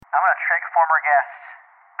I'm gonna trick former guest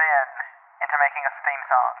Ben into making us a theme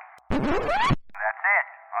song. That's it.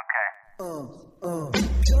 Okay.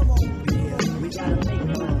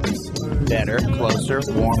 Better, closer,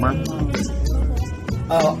 warmer.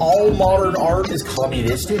 All modern art is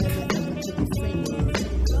communistic.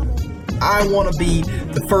 I want to be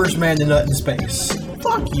the first man to nut in space.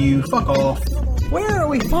 Fuck you. Fuck off. Where are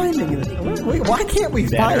we finding it? Why can't we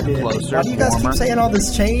find it? Closer, Why do you guys warmer. keep saying all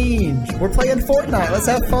this change? We're playing Fortnite. Let's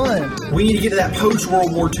have fun. We need to get to that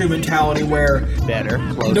post-World War II mentality where Better,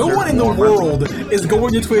 closer, no one in the warmer. world is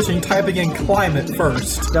going to Twitch and typing in climate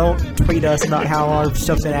first. Don't tweet us about how our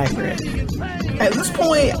stuff's inaccurate. At this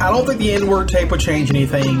point, I don't think the N-word tape would change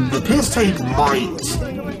anything. The piss tape might.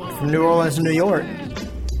 From New Orleans to New York.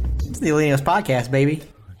 It's the Linus Podcast, baby.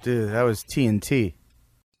 Dude, that was TNT.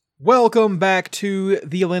 Welcome back to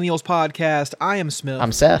the Millennials Podcast. I am Smith.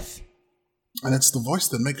 I'm Seth. And it's the voice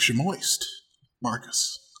that makes you moist,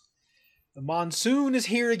 Marcus. The monsoon is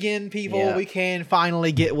here again, people. Yeah. We can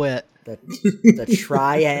finally get wet. The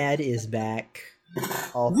triad is back.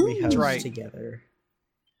 All three hosts right. together.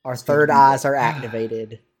 Our third eyes are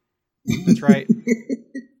activated. That's right.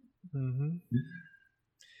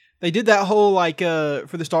 They did that whole,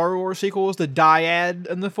 for the Star Wars sequels, the dyad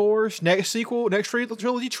in the Force. Next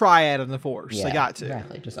trilogy, triad in the Force. Yeah, They got to.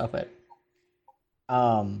 Exactly, just up it.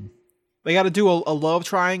 They got to do a love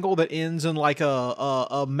triangle that ends in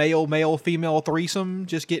a male female threesome,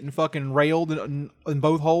 just getting fucking railed in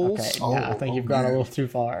both holes. Okay, Oh, I think you've gone a little too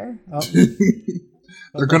far. Oh.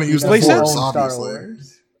 They're going to use the They said- Force, Star obviously.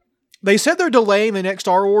 Wars. They said they're delaying the next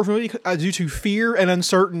Star Wars movie due to fear and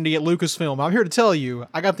uncertainty at Lucasfilm. I'm here to tell you,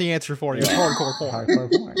 I got the answer for you. It's hardcore porn. Hardcore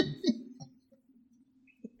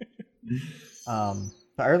porn.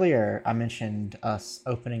 But earlier, I mentioned us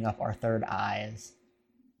opening up our third eyes.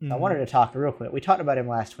 I wanted to talk real quick. We talked about him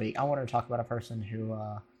last week. I wanted to talk about a person who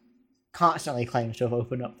constantly claims to have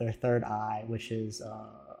opened up their third eye, which is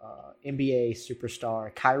NBA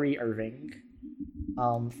superstar Kyrie Irving.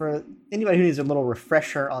 For anybody who needs a little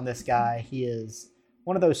refresher on this guy, he is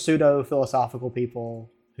one of those pseudo-philosophical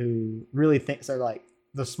people who really thinks they're like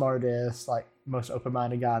the smartest, like most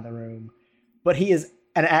open-minded guy in the room. But he is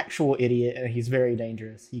an actual idiot, and he's very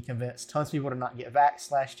dangerous. He convinced tons of people to not get vaxxed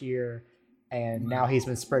last year, and now he's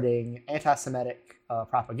been spreading anti-Semitic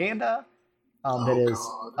propaganda that is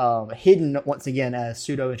hidden once again as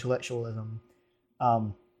pseudo-intellectualism.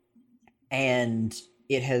 And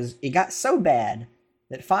it got so bad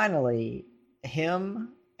that finally him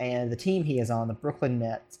and the team he is on, the Brooklyn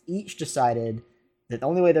Nets, each decided that the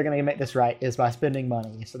only way they're going to make this right is by spending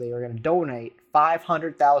money. So they were going to donate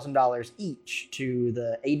 $500,000 each to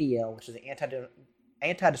the ADL, which is the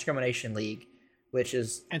Anti-Discrimination League, which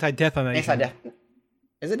is Anti-defamation.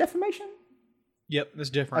 Is it defamation? Yep, it's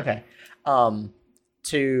different. Okay.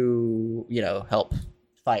 To, help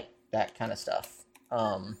fight that kind of stuff.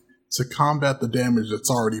 To combat the damage that's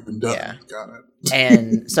already been done. Yeah. Got it.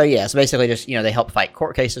 And so basically just, they help fight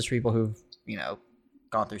court cases for people who've,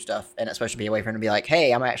 gone through stuff. And it's supposed to be a way for him to be like,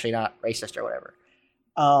 hey, I'm actually not racist or whatever.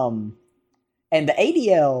 And the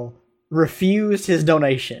ADL refused his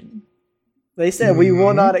donation. They said, we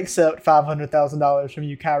will not accept $500,000 from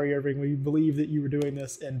you, Kyrie Irving. We believe that you were doing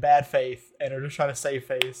this in bad faith and are just trying to save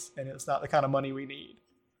face. And it's not the kind of money we need.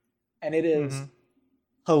 And it is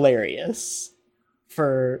hilarious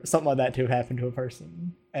for something like that to have happened to a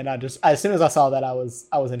person. And as soon as I saw that, I was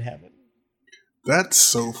in heaven. That's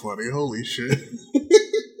so funny. Holy shit.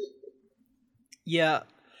 Yeah.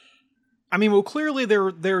 I mean, well, clearly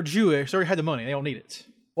they're Jewish. They already had the money. They don't need it.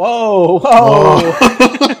 Whoa.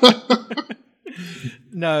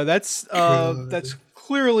 No, that's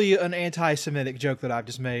clearly an anti-Semitic joke that I've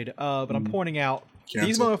just made. But I'm pointing out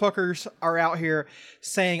these Cancel. motherfuckers are out here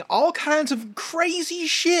saying all kinds of crazy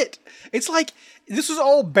shit. It's like this was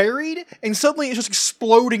all buried, and suddenly it's just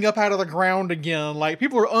exploding up out of the ground again. Like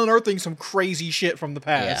people are unearthing some crazy shit from the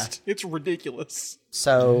past. Yeah. It's ridiculous.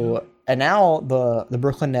 So, and now the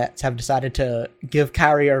Brooklyn Nets have decided to give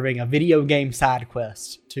Kyrie Irving a video game side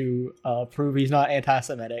quest to prove he's not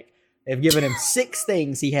anti-Semitic. They've given him 6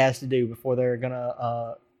 things he has to do before they're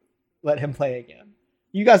gonna let him play again.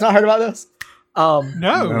 You guys not heard about this?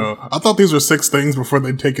 No. I thought these were 6 things before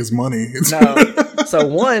they'd take his money. No. So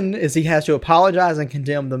one is he has to apologize and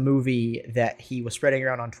condemn the movie that he was spreading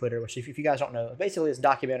around on Twitter, which if you guys don't know, basically this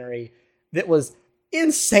documentary that was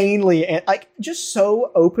insanely, just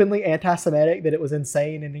so openly anti-Semitic that it was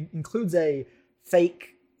insane, and includes a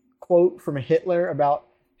fake quote from Hitler about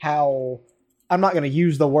how, I'm not going to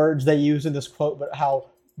use the words they use in this quote, but how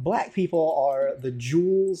black people are the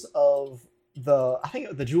jewels of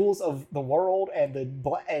the jewels of the world,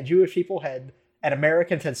 and Jewish people had and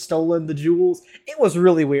Americans had stolen the jewels. It was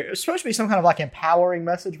really weird. It was supposed to be some kind of like empowering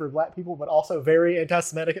message for black people, but also very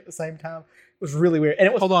anti-Semitic at the same time. It was really weird. And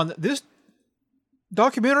it was Hold on. This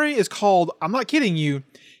documentary is called, I'm not kidding you,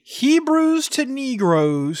 Hebrews to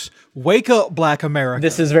Negroes, Wake Up Black America.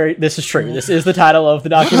 This is true. This is the title of the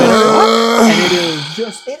documentary. And it is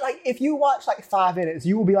just if you watch like 5 minutes,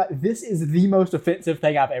 you will be like, this is the most offensive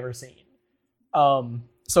thing I've ever seen.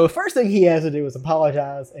 So the first thing he has to do is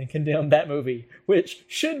apologize and condemn that movie, which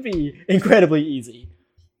should be incredibly easy.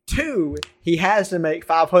 2, he has to make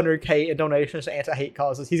 $500K in donations to anti-hate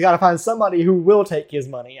causes. He's got to find somebody who will take his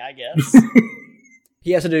money, I guess.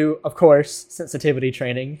 He has to do, of course, sensitivity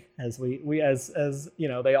training, as we as you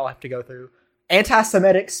know, they all have to go through.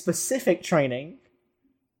 Anti-Semitic specific training.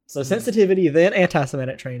 So sensitivity, then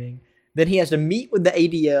anti-Semitic training. Then he has to meet with the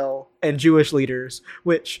ADL and Jewish leaders,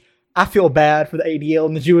 which I feel bad for the ADL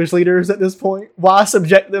and the Jewish leaders at this point. Why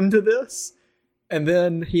subject them to this? And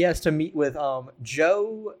then he has to meet with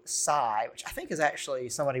Joe Tsai, which I think is actually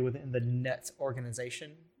somebody within the NETS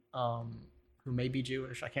organization, who may be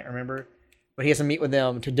Jewish. I can't remember. But he has to meet with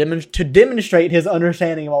them to demonstrate his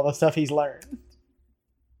understanding of all the stuff he's learned.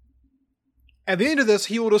 At the end of this,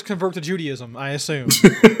 he will just convert to Judaism, I assume.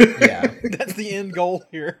 Yeah. That's the end goal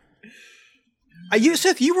here.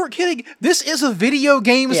 Seth, you weren't kidding. This is a video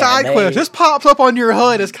game side quest. This pops up on your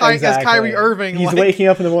HUD as Kyrie Irving. He's waking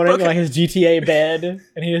up in the morning in like his GTA bed,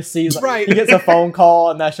 and he just sees he gets a phone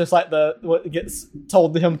call, and that's just like what gets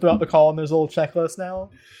told to him throughout the call, and there's a little checklist now.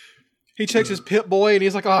 He checks his Pip-Boy, and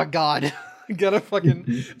he's like, "Oh God, gotta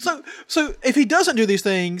fucking." So if he doesn't do these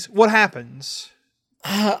things, what happens?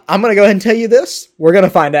 I'm gonna go ahead and tell you this. We're gonna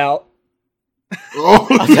find out. Oh,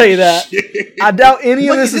 I'll tell you that. shit. I doubt any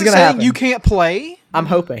of this is going to happen. You can't play? I'm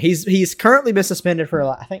hoping. He's currently been suspended for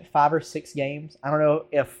I think 5 or 6 games. I don't know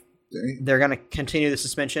if they're going to continue the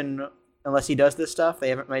suspension unless he does this stuff. They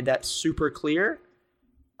haven't made that super clear.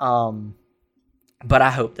 But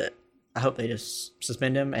I hope they just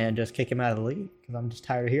suspend him and just kick him out of the league, because I'm just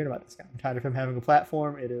tired of hearing about this guy. I'm tired of him having a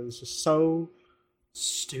platform. It is just so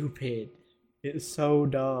stupid. It is so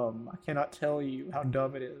dumb. I cannot tell you how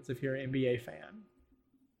dumb it is if you're an NBA fan.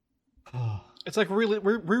 It's like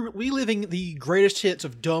we're reliving the greatest hits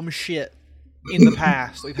of dumb shit in the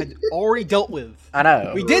past we've had already dealt with. I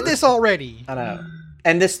know. We did this already. I know.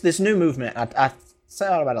 And this new movement, I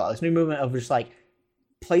said about it a lot. This new movement of just like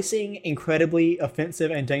placing incredibly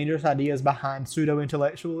offensive and dangerous ideas behind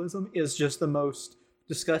pseudo-intellectualism is just the most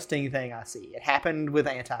disgusting thing I see. It happened with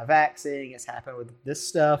anti-vaxxing. It's happened with this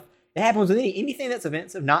stuff. It happens with anything that's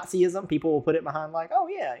offensive. Nazism, people will put it behind like, oh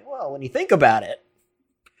yeah, well, when you think about it.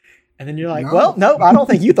 And then you're like, well, nope, I don't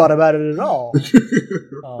think you thought about it at all.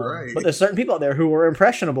 Right. But there's certain people out there who are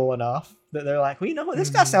impressionable enough that they're like, well, you know what, this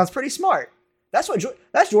guy sounds pretty smart. That's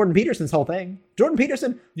Jordan Peterson's whole thing. Jordan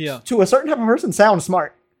Peterson, to a certain type of person, sounds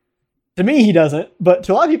smart. To me, he doesn't, but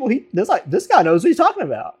to a lot of people, this guy knows what he's talking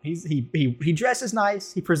about. He dresses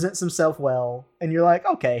nice, he presents himself well, and you're like,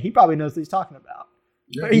 okay, he probably knows what he's talking about.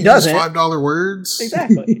 Yeah, but he doesn't. $5 words.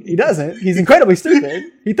 Exactly. He doesn't. He's incredibly stupid.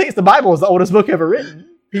 He thinks the Bible is the oldest book ever written.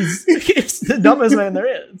 He's the dumbest man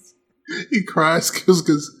there is. He cries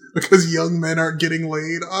because young men aren't getting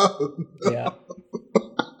laid. Oh, no. Yeah.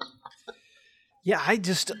 Yeah, I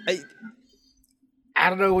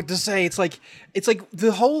don't know what to say. It's like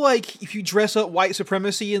the whole like if you dress up white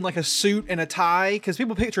supremacy in like a suit and a tie, because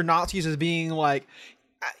people picture Nazis as being like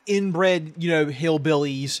inbred,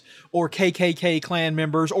 hillbillies or KKK clan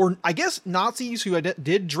members, or I guess Nazis who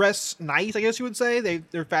did dress nice. I guess you would say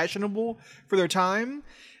they're fashionable for their time.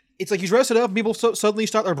 It's like you dress it up, and people suddenly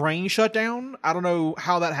start their brains shut down. I don't know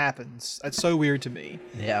how that happens. That's so weird to me.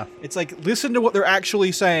 Yeah, it's like listen to what they're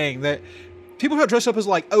actually saying. That people who dress up as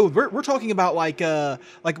like, oh, we're talking about like bio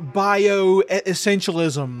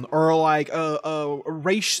essentialism or like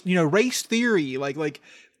race, race theory, like.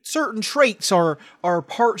 Certain traits are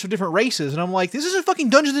parts of different races, and I'm like, this isn't fucking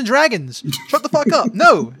Dungeons and Dragons. Shut the fuck up.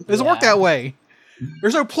 No, it doesn't work that way.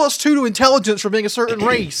 There's no +2 to intelligence for being a certain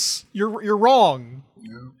race. You're wrong.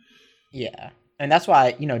 Yeah, and that's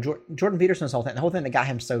why Jordan Peterson's whole thing, the whole thing that got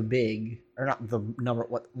him so big, or not the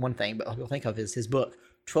one thing, but people think of is his book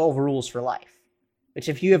 12 Rules for Life. Which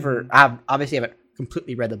if you ever, I obviously haven't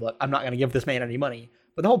completely read the book. I'm not going to give this man any money.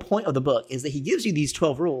 But the whole point of the book is that he gives you these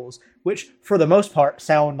 12 rules, which for the most part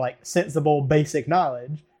sound like sensible, basic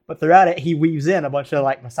knowledge. But throughout it, he weaves in a bunch of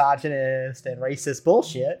like misogynist and racist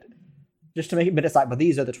bullshit just to make it. But it's like, but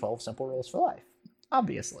these are the 12 simple rules for life,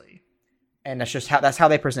 obviously. And that's how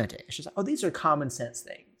they present it. It's just, oh, these are common sense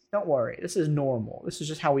things. Don't worry. This is normal. This is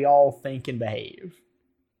just how we all think and behave.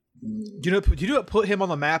 Do you know what put him on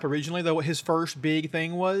the map originally, though, what his first big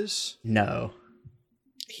thing was? No.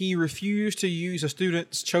 he refused to use a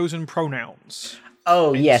student's chosen pronouns.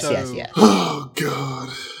 Oh, yes, so- yes. Oh god.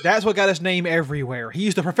 That's what got his name everywhere.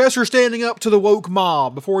 He's the professor standing up to the woke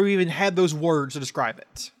mob before we even had those words to describe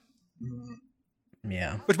it.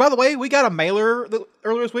 Yeah. Which, by the way, we got a mailer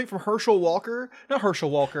earlier this week from Herschel Walker. Not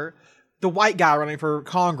Herschel Walker. The white guy running for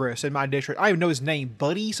Congress in my district. I don't even know his name.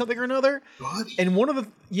 Buddy something or another. Buddy. And one of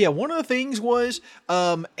the things was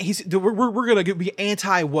we're going to be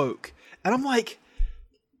anti-woke. And I'm like,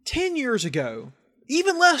 10 years ago,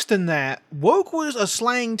 even less than that, woke was a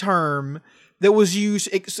slang term that was used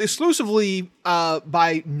exclusively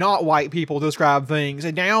by not white people to describe things.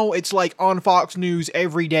 And now it's like on Fox News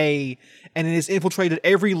every day, and it has infiltrated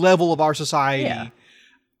every level of our society. Yeah.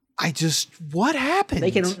 What happened?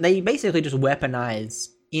 They basically just weaponize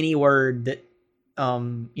any word that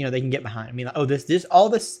they can get behind. I mean, like, all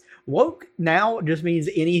this woke now just means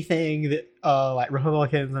anything that like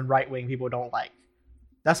Republicans and right wing people don't like.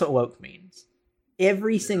 That's what woke means.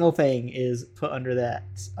 Every single thing is put under that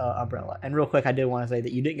umbrella. And real quick, I did want to say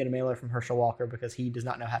that you didn't get a mailer from Herschel Walker because he does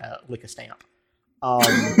not know how to lick a stamp.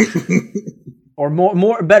 Or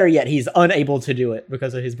better yet, he's unable to do it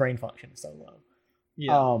because of his brain function is so low.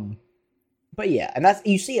 Yeah. But yeah, and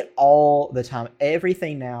you see it all the time.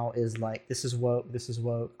 Everything now is like, this is woke, this is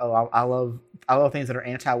woke. Oh, I love things that are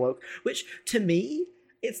anti-woke, which to me,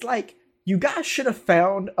 it's like, you guys should have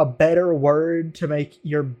found a better word to make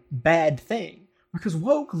your bad thing. Because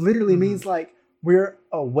woke literally means like, we're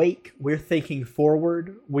awake, we're thinking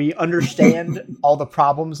forward, we understand all the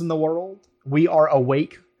problems in the world, we are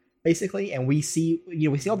awake, basically, and we see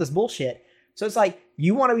all this bullshit. So it's like,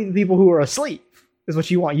 you want to be the people who are asleep, is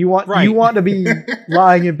what you want. You want to be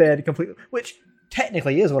lying in bed completely, which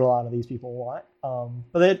technically is what a lot of these people want.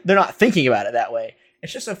 But they're not thinking about it that way.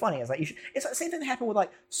 It's just so funny. It's like, it's the same thing that happened with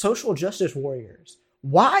like social justice warriors.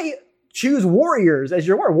 Why choose warriors as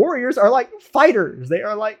your word? Warriors are like fighters. They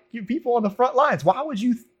are like people on the front lines. Why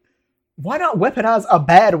not weaponize a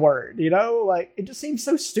bad word? Like, it just seems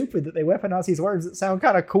so stupid that they weaponize these words that sound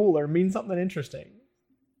kind of cool or mean something interesting.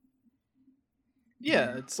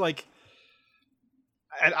 Yeah, it's like,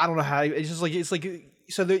 I don't know how. It's like.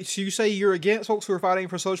 So you say you're against folks who are fighting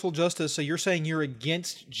for social justice. So you're saying you're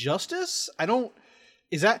against justice?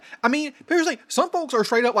 Is that? I mean, here's the thing. Some folks are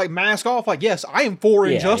straight up like mask off. Like, yes, I am for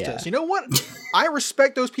injustice. Yeah. You know what? I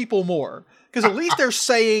respect those people more because at least they're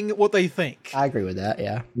saying what they think. I agree with that.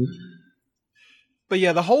 Yeah. But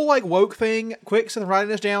yeah, the whole like woke thing. Quick, so I'm writing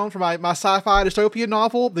this down for my sci-fi dystopian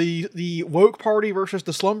novel. The woke party versus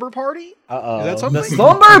the slumber party. Is that something? The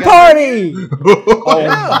slumber party. Oh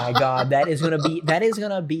my god, that is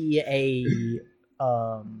gonna be a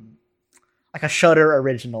like a Shudder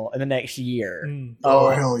original in the next year.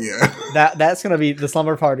 Oh hell yeah! That's gonna be, the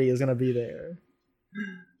slumber party is gonna be there.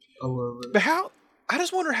 I love it. But I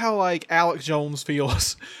just wonder how like Alex Jones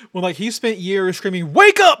feels when like he spent years screaming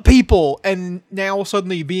 "Wake up, people!" and now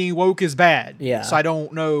suddenly being woke is bad. Yeah. So I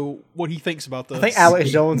don't know what he thinks about this. I think Alex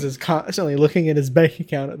Jones is constantly looking at his bank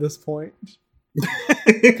account at this point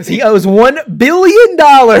because he owes $1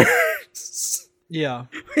 billion. Yeah,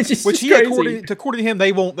 which he according to him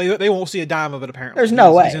they won't see a dime of it. Apparently, there's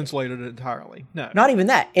no way he's insulated it entirely. No, not even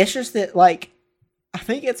that. It's just that like I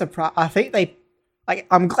think it's I think they. Like,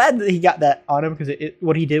 I'm glad that he got that on him because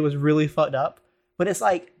what he did was really fucked up. But it's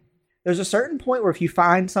like, there's a certain point where if you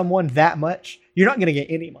find someone that much, you're not going to get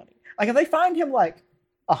any money. Like, if they find him like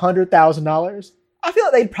 $100,000, I feel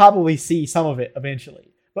like they'd probably see some of it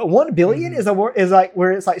eventually. But $1 billion is like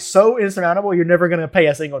where it's like so insurmountable, you're never going to pay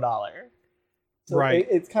a single dollar. So right.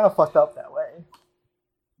 It's kind of fucked up that way.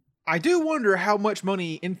 I do wonder how much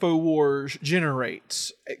money InfoWars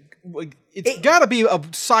generates. It's got to be a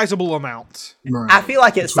sizable amount. Right. I feel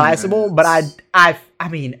like it's sizable, but I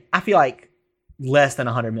mean, I feel like less than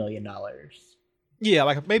 $100 million. Yeah,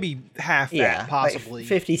 like maybe half that, possibly. Like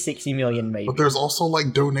 50, 60 million maybe. But there's also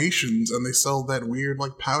like donations, and they sell that weird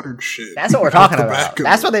like powdered shit. That's what we're talking about.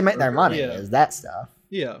 That's what they make their money, is that stuff.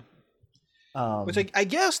 Yeah. Which I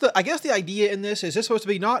guess the idea in this is it's supposed to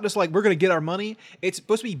be not just like we're going to get our money. It's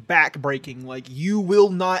supposed to be back-breaking. Like, you will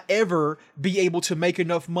not ever be able to make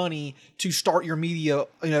enough money to start your media,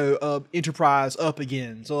 enterprise up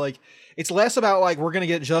again. So like, it's less about like we're going to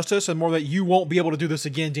get justice and more that you won't be able to do this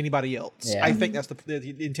again to anybody else. Yeah. I think that's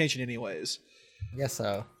the intention, anyways. I guess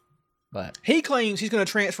so. But he claims he's going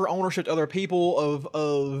to transfer ownership to other people of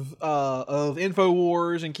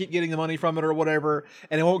InfoWars and keep getting the money from it or whatever,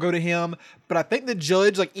 and it won't go to him. But I think the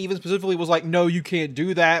judge, like, even specifically was like, no, you can't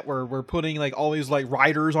do that. We're putting like all these like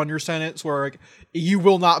writers on your sentence where like, you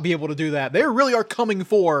will not be able to do that. They really are coming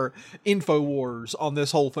for InfoWars on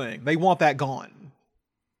this whole thing. They want that gone.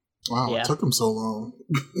 Wow, Yeah. it took him so long.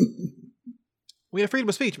 We have freedom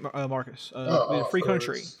of speech, Marcus. We have a free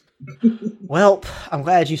country. Well, I'm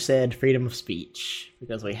glad you said freedom of speech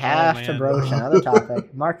because we have to man. broach another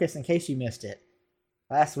topic. Marcus, in case you missed it,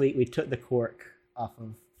 last week we took the cork off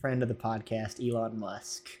of friend of the podcast, Elon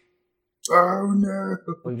Musk. Oh no.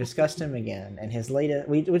 We've discussed him again, and his latest.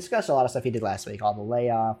 We discussed a lot of stuff he did last week, all the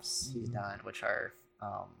layoffs he's done, which are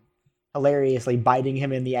hilariously biting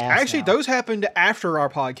him in the ass. Actually, now. those happened after our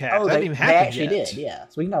podcast. Oh, that they, didn't even they happen actually yet. did, yeah.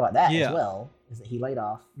 So we can talk about that Yeah. as well. Is that he laid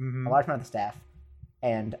off Mhm. a large amount of the staff,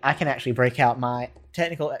 and I can actually break out my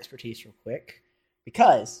technical expertise real quick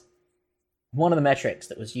because one of the metrics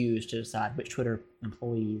that was used to decide which Twitter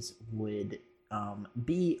employees would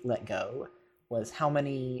be let go was how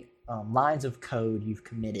many lines of code you've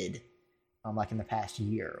committed, like in the past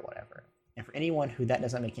year or whatever. And for anyone who that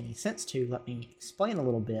doesn't make any sense to, let me explain a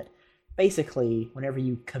little bit. Basically, whenever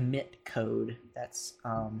you commit code, that's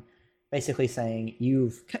basically saying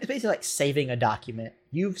it's basically like saving a document.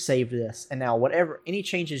 You've saved this, and now any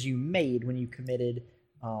changes you made when you committed,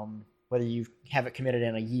 whether you haven't committed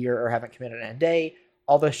in a year or haven't committed in a day,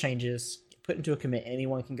 all those changes get put into a commit.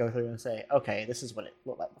 Anyone can go through and say, okay, this is what it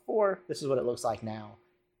looked like before, this is what it looks like now,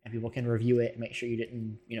 and people can review it and make sure you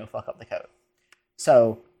didn't, fuck up the code.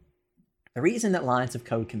 So the reason that lines of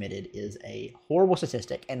code committed is a horrible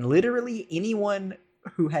statistic, and literally anyone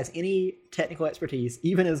who has any technical expertise,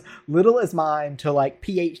 even as little as mine to like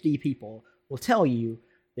PhD people, will tell you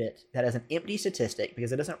that that is an empty statistic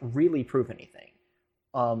because it doesn't really prove anything.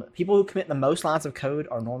 People who commit the most lines of code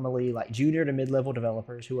are normally like junior to mid-level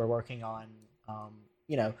developers who are working on,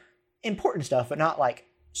 important stuff, but not like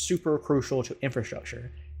super crucial to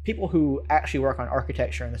infrastructure. People who actually work on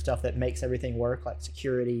architecture and the stuff that makes everything work, like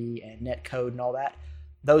security and net code and all that,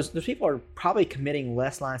 those people are probably committing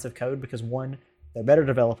less lines of code because one, they're better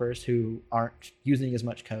developers who aren't using as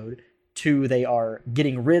much code. Two, they are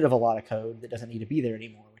getting rid of a lot of code that doesn't need to be there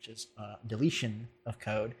anymore, which is deletion of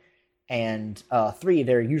code. And three,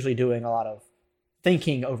 they're usually doing a lot of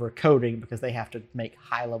thinking over coding because they have to make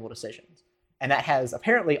high-level decisions. And that has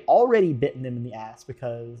apparently already bitten them in the ass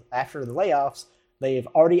because after the layoffs, they've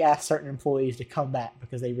already asked certain employees to come back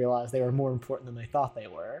because they realized they were more important than they thought they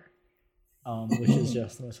were, which is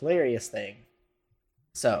just the most hilarious thing.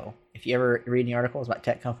 So, if you ever read any articles about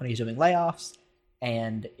tech companies doing layoffs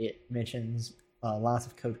and it mentions lines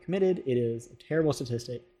of code committed, it is a terrible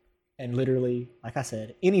statistic. And literally, like I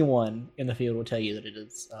said, anyone in the field will tell you that it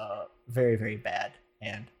is very, very bad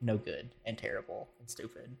and no good and terrible and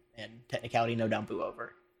stupid and technicality no down boo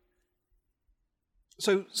over.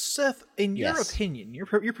 So, Seth, in your Yes. opinion, your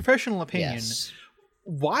professional opinion, Yes.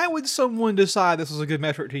 why would someone decide this is a good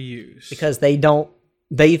metric to use? Because they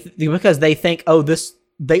think, all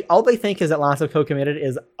they think is that lines of code committed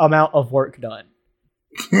is amount of work done.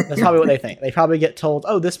 That's probably what they think. They probably get told,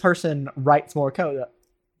 oh, this person writes more code.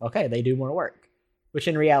 Okay, they do more work, which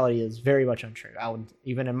in reality is very much untrue. I would,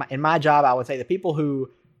 even in my job, I would say the people who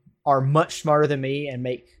are much smarter than me and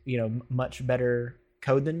make, much better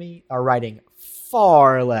code than me are writing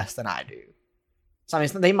far less than I do. So I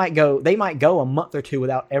mean, they might go a month or two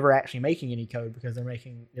without ever actually making any code because they're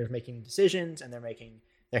making decisions and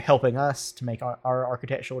they're helping us to make our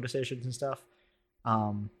architectural decisions and stuff.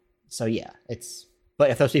 So yeah, but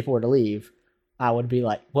if those people were to leave, I would be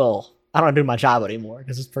like, well, I don't do my job anymore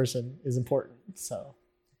because this person is important. So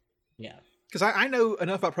yeah, Because I know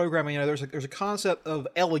enough about programming. There's a concept of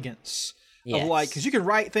elegance. yes. Of like, because you can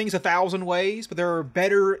write things 1,000 ways, but there are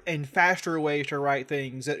better and faster ways to write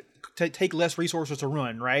things that take less resources to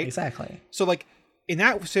run, right? Exactly. So like, in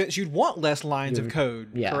that sense, you'd want less lines of code,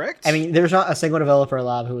 Yeah. correct? I mean, there's not a single developer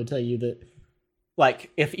alive who would tell you that, like,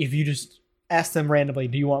 if you just ask them randomly,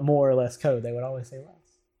 do you want more or less code? They would always say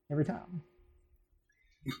less every time.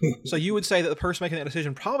 So you would say that the person making that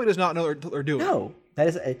decision probably does not know what they're doing. No, that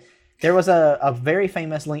is there was a very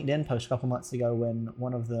famous LinkedIn post a couple months ago when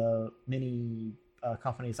one of the many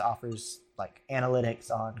companies that offers like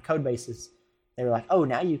analytics on code bases, they were like, oh,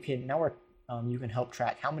 you can help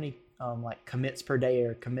track how many like commits per day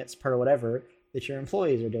or commits per whatever that your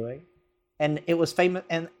employees are doing. And it was famous,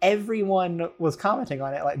 and everyone was commenting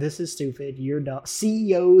on it like, this is stupid, you're dumb.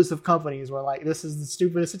 CEOs of companies were like, this is the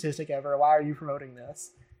stupidest statistic ever, why are you promoting this?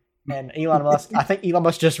 And Elon Musk, I think Elon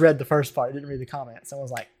Musk just read the first part, didn't read the comments, and was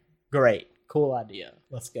like, great, cool idea,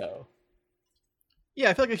 let's go. Yeah,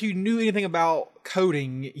 I feel like if you knew anything about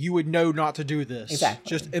coding, you would know not to do this. Exactly.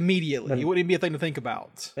 Just immediately. It wouldn't even be a thing to think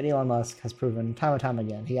about. But Elon Musk has proven time and time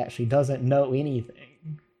again, he actually doesn't know anything.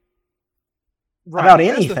 Right, About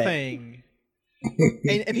that's anything. the thing.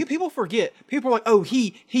 and people forget. People are like, "Oh,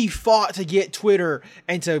 he fought to get Twitter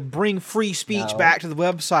and to bring free speech back to the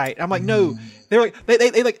website." I'm like, "No." They're like,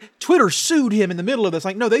 they like Twitter sued him in the middle of this.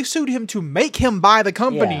 Like, no, they sued him to make him buy the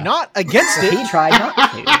company, not against it. He tried not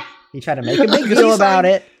to. He tried to make a big deal about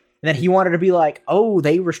it, and then he wanted to be like, "Oh,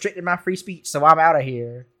 they restricted my free speech, so I'm out of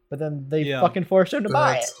here." But then they fucking forced him to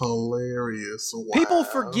buy it. That's hilarious. Wow. People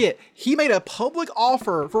forget he made a public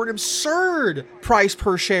offer for an absurd price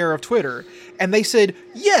per share of Twitter. And they said,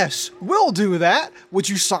 yes, we'll do that. Would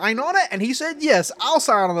you sign on it? And he said, yes, I'll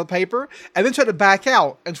sign on the paper. And then tried to back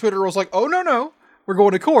out. And Twitter was like, oh, no. We're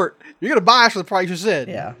going to court. You're going to buy us for the price you said.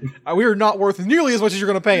 Yeah. We are not worth nearly as much as you're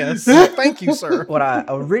going to pay us. Thank you, sir. What I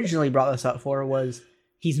originally brought this up for was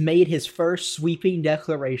he's made his first sweeping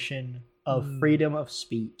declaration of freedom of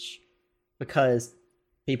speech, because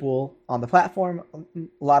people on the platform,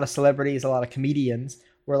 a lot of celebrities, a lot of comedians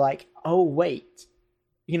were like, oh wait,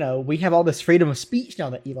 we have all this freedom of speech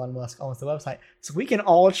now that Elon Musk owns the website, so we can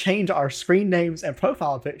all change our screen names and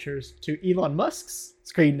profile pictures to Elon Musk's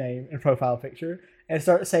screen name and profile picture and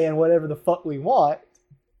start saying whatever the fuck we want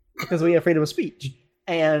because we have freedom of speech.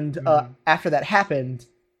 And after that happened,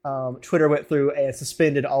 Twitter went through and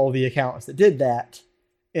suspended all the accounts that did that,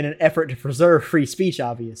 in an effort to preserve free speech,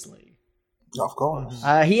 obviously. Of course.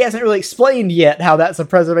 He hasn't really explained yet how that's a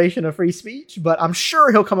preservation of free speech, but I'm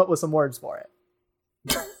sure he'll come up with some words for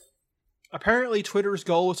it. Apparently, Twitter's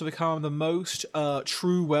goal is to become the most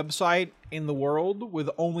true website in the world with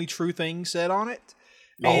only true things said on it.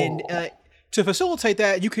 Oh. And to facilitate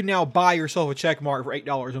that, you can now buy yourself a check mark for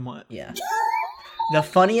 $8 a month. Yeah. The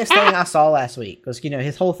funniest thing I saw last week was,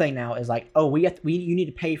 his whole thing now is like, oh, you need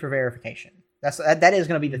to pay for verification. That is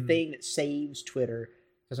going to be the thing that saves Twitter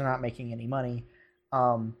because they're not making any money.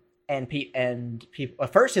 And people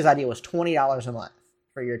at first his idea was $20 a month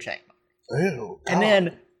for your check mark. Ew, and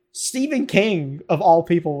then Stephen King of all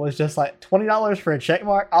people was just like, $20 for a check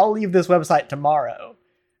mark? I'll leave this website tomorrow.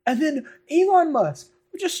 And then Elon Musk,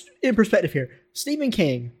 just in perspective here, Stephen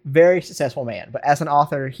King, very successful man, but as an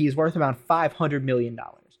author, he's worth around $500 million,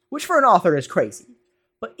 which for an author is crazy.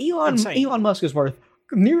 But Elon Musk is worth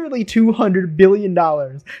nearly $200 billion.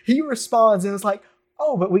 He responds and is like,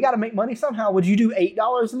 oh, but we got to make money somehow. Would you do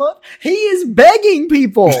 $8 a month? He is begging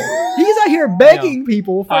people. He's out here begging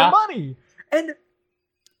people for money. And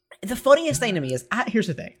the funniest thing to me is, here's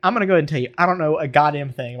the thing. I'm going to go ahead and tell you, I don't know a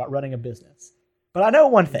goddamn thing about running a business. But I know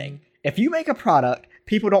one thing. If you make a product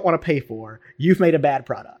people don't want to pay for, you've made a bad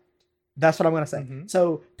product. That's what I'm going to say.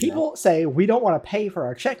 So people say, we don't want to pay for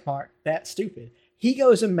our check mark. That's stupid. He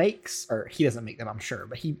goes and makes, or he doesn't make them, I'm sure,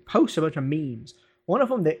 but he posts a bunch of memes. One of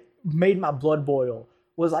them that made my blood boil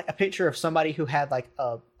was like a picture of somebody who had like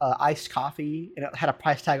a iced coffee and it had a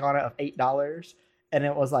price tag on it of $8. And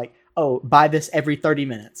it was like, oh, buy this every 30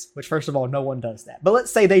 minutes, which first of all, no one does that. But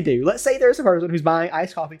let's say they do. Let's say there's a person who's buying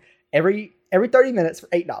iced coffee every 30 minutes for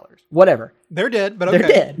 $8. Whatever. They're dead, but okay. They're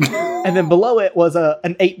dead. And then below it was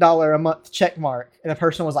an $8 a month check mark. And the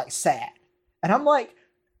person was like sad. And I'm like,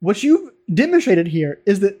 what you've demonstrated here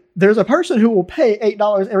is that there's a person who will pay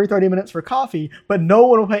 $8 every 30 minutes for coffee, but no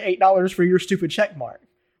one will pay $8 for your stupid check mark.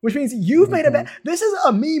 Which means you've made a bad... This is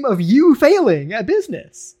a meme of you failing at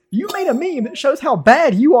business. You made a meme that shows how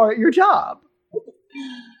bad you are at your job.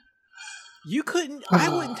 You couldn't... I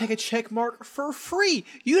wouldn't take a check mark for free.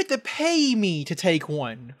 You have to pay me to take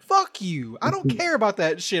one. Fuck you. I don't care about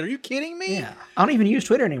that shit. Are you kidding me? Yeah. I don't even use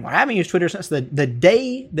Twitter anymore. I haven't used Twitter since the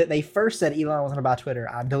day that they first said Elon was going to buy Twitter.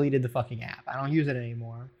 I deleted the fucking app. I don't use it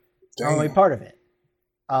anymore. I don't want to be part of it.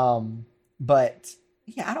 But...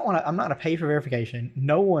 yeah, I'm not going to pay for verification.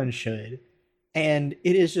 No one should. And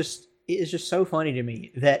it is just so funny to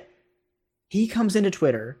me that he comes into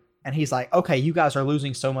Twitter and he's like, okay, you guys are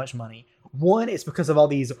losing so much money. One, it's because of all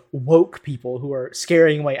these woke people who are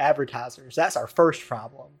scaring away advertisers. That's our first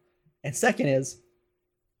problem. And second is,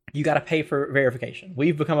 you got to pay for verification.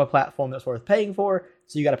 We've become a platform that's worth paying for,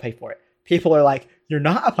 so you got to pay for it. People are like, you're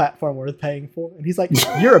not a platform worth paying for. And he's like,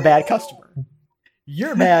 you're a bad customer.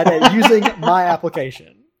 You're mad at using my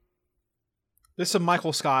application. This is some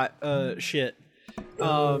Michael Scott shit.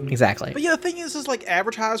 Exactly. But yeah, the thing is like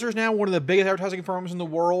advertisers now, one of the biggest advertising firms in the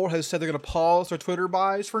world has said they're going to pause their Twitter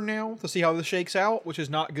buys for now to see how this shakes out, which is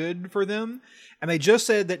not good for them. And they just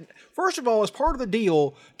said that, first of all, as part of the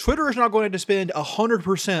deal, Twitter is not going to spend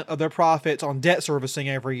 100% of their profits on debt servicing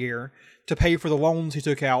every year to pay for the loans he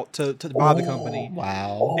took out to buy the company.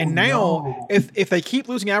 Wow. And now, if they keep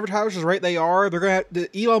losing advertisers the rate they are, they're going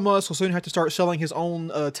to Elon Musk will soon have to start selling his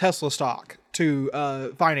own Tesla stock to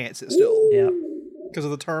finance it still. Yeah. Because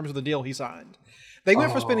of the terms of the deal he signed. They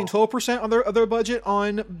went from spending 12% of their budget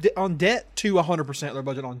on debt to 100% of their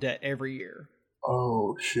budget on debt every year.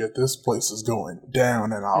 Oh shit! This place is going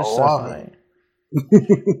down, and I It's so love funny.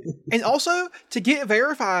 it. And also, to get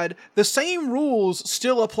verified, the same rules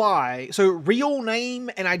still apply. So real name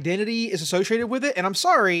and identity is associated with it. And I'm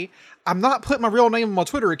sorry, I'm not putting my real name on my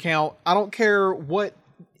Twitter account. I don't care what.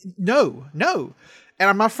 No.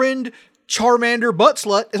 And my friend Charmander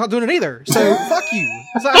Buttslut is not doing it either. So fuck you.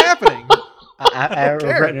 It's not happening. I don't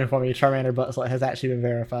care. regret to inform you, Charmander Buttslut has actually been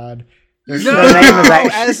verified. No,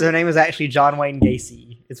 Their name is actually John Wayne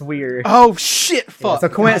Gacy. It's weird. Oh shit! Yeah, Fuck. it's a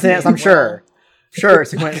coincidence, I'm sure. Sure,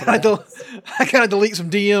 it's a coincidence. I gotta delete some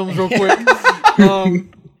DMs real quick.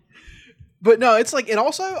 But no, it's like, and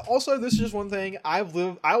also this is just one thing. I'm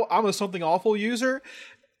a Something Awful user.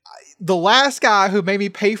 The last guy who made me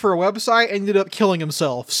pay for a website ended up killing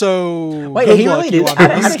himself. So Wait, good he luck, really did? Elon I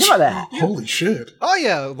didn't Musk. hear about that. Holy shit! Oh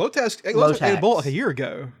yeah, Lotax ate a bullet like a year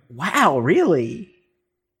ago. Wow, really?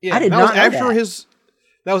 Yeah, I did that not was know after that. his.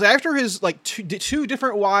 That was after his like two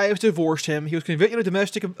different wives divorced him. He was convicted of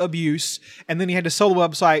domestic abuse, and then he had to sell the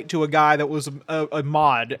website to a guy that was a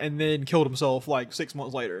mod, and then killed himself like 6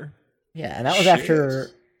 months later. Yeah, and that was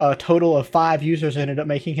after a total of 5 users ended up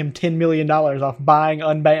making him $10 million off buying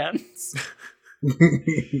unbans.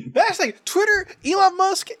 That's like Twitter. Elon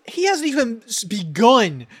Musk, he hasn't even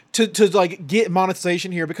begun to like get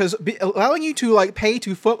monetization here, because allowing you to like pay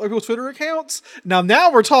to fuck people's Twitter accounts.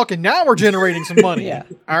 Now we're talking. Now we're generating some money. Yeah.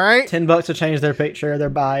 All right. $10 to change their picture, their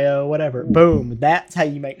bio, whatever. Boom. That's how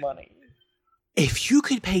you make money. If you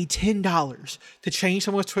could pay $10 to change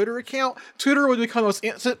someone's Twitter account, Twitter would become the most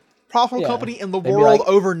instant profitable Yeah. company in the They'd be world like-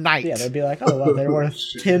 overnight. Yeah, they'd be like, oh, well, they're worth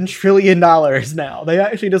 $10 trillion now. They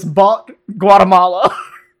actually just bought Guatemala.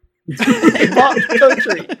 They bought the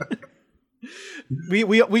country.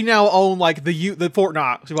 We now own like the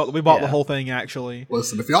Fortnite. We bought Yeah. the whole thing actually.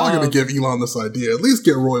 Listen, if y'all are gonna give Elon this idea, at least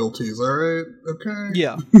get royalties, all right? Okay.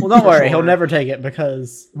 Yeah. Well, don't worry. Sure. He'll never take it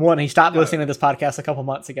because, one, he stopped listening to this podcast a couple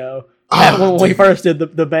months ago. Ah, When we damn. first did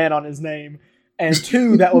the ban on his name. And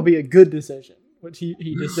two, that will be a good decision, which he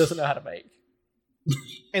just doesn't know how to make.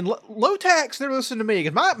 And low tax never listened to me,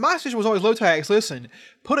 because my decision was always low tax. Listen,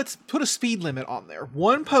 put a speed limit on there.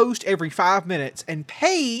 One post every 5 minutes, and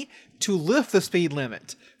pay to lift the speed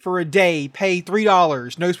limit for a day. Pay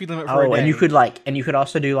 $3, no speed limit for a Oh, day. and you could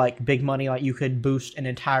also do like big money. Like you could boost an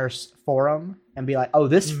entire forum and be like, oh,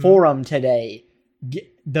 this forum today,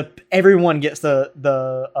 everyone gets the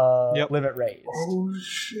limit raised. Oh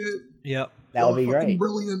shit! Yep. That would be Fucking great.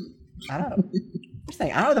 Brilliant. I don't know. I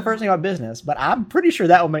don't know the first thing about business, but I'm pretty sure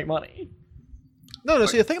that will make money. No.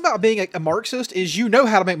 See, the thing about being a Marxist is you know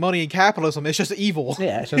how to make money in capitalism. It's just evil.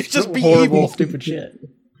 Yeah, it's just be horrible, evil. stupid shit.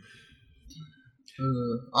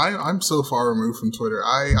 I'm so far removed from Twitter.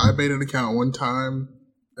 I made an account one time,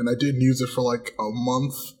 and I didn't use it for like a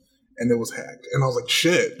month, and it was hacked. And I was like,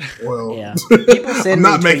 shit. Well, Yeah. People send I'm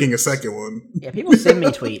not me making a tweets. second one. Yeah, people send me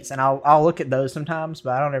tweets, and I'll look at those sometimes,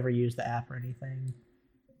 but I don't ever use the app or anything.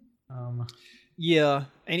 Yeah.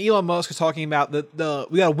 And Elon Musk is talking about the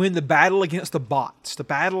we got to win the battle against the bots. The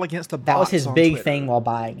battle against the bots. That was his on big Twitter. thing while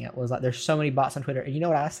buying it. Was like, there's so many bots on Twitter, and you know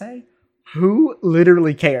what I say? Who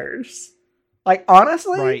literally cares? Like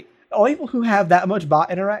honestly, Right. the only people who have that much bot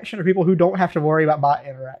interaction are people who don't have to worry about bot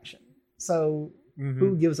interaction. So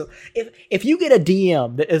who gives a if you get a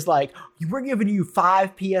DM that is like, we're giving you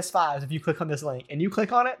 5 PS5s if you click on this link, and you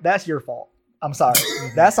click on it, that's your fault. I'm sorry.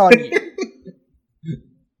 That's on you.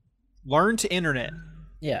 Learn to internet.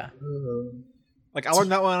 Yeah. Like I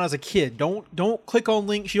learned that when I was a kid. Don't click on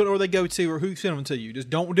links you don't know where they go to or who sent them to you. Just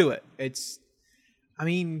don't do it. I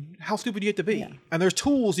mean, how stupid do you have to be? Yeah. And there's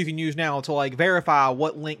tools you can use now to like verify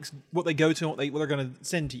what links, what they go to, and what they're going to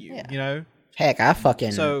send to you. Yeah. You know? Heck,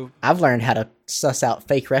 I've learned how to suss out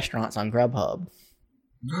fake restaurants on Grubhub.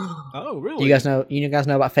 Oh, really? Do you guys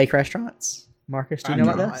know about fake restaurants? Marcus, do you I know do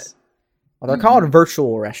about not. this? Well, they're called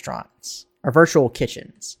virtual restaurants or virtual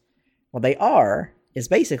kitchens. What they are is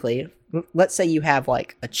basically, let's say you have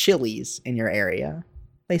like a Chili's in your area.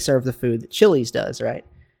 They serve the food that Chili's does, right?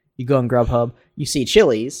 You go on Grubhub, you see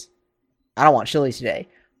Chili's. I don't want Chili's today.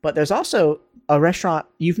 But there's also a restaurant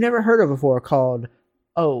you've never heard of before called,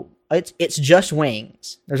 it's Just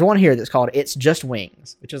Wings. There's one here that's called It's Just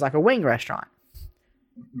Wings, which is like a wing restaurant.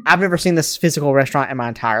 I've never seen this physical restaurant in my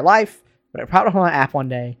entire life, but it popped up on my app one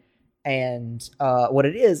day. And what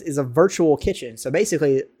it is a virtual kitchen. So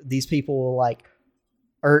basically, these people like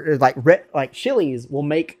Chili's will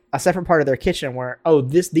make a separate part of their kitchen where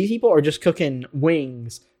these people are just cooking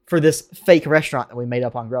wings for this fake restaurant that we made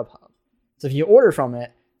up on Grubhub. So if you order from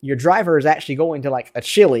it, your driver is actually going to like a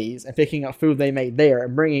Chili's and picking up food they made there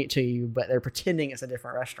and bringing it to you, but they're pretending it's a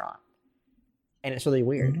different restaurant. and it's really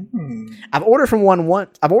weird. Hmm. I've ordered from one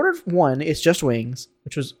once. I've ordered one. It's just wings,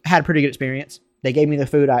 which had a pretty good experience. They gave me the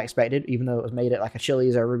food I expected, even though it was made at like a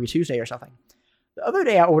Chili's or a Ruby Tuesday or something. The other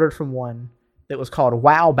day I ordered from one that was called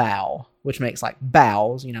Wow Bao, which makes like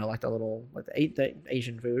bows, like the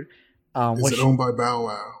Asian food. Is it owned by Bow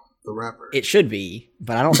Wow, the rapper? It should be,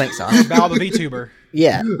 but I don't think so. Bao the VTuber.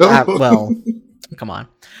 Yeah. Well, come on.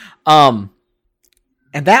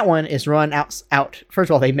 And that one is run out. First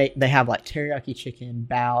of all, they have like teriyaki chicken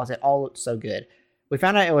bows. It all looks so good. We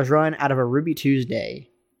found out it was run out of a Ruby Tuesday.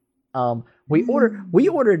 We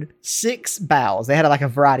ordered 6 bows. They had like a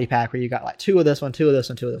variety pack where you got like 2 of this one, 2 of this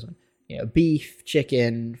one, 2 of this one. Beef,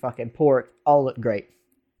 chicken, fucking pork, all look great.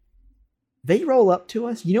 They roll up to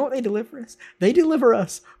us. You know what they deliver us? They deliver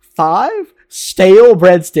us 5 stale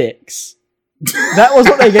breadsticks. That was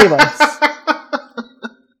what they gave us.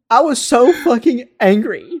 I was so fucking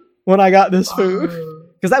angry when I got this food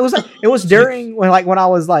because it was during when I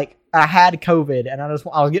was like I had COVID and I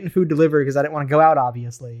was getting food delivered because I didn't want to go out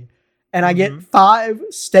obviously, and I get 5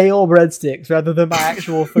 stale breadsticks rather than my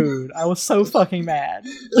actual food. I was so fucking mad.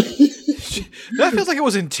 That feels like it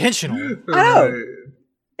was intentional. I know.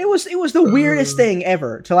 It was the weirdest thing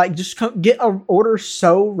ever to like just get an order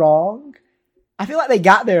so wrong. I feel like they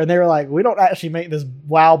got there and they were like, we don't actually make this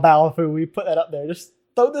Wow Bao food. We put that up there. Just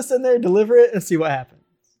throw this in there, deliver it, and see what happens.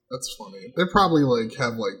 That's funny. They probably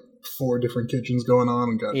have 4 different kitchens going on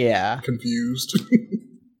and got confused.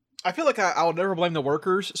 I feel like I'll never blame the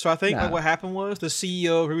workers. So I think what happened was the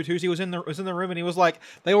CEO of Ruby Tuesday was in the room and he was like,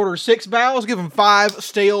 they ordered 6 bows, give them 5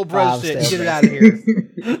 stale breadsticks, get it out of here.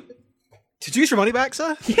 Did you use your money back,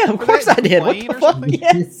 sir? Yeah, of course I did. What the fuck?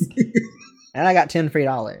 Yes. And I got $10 free,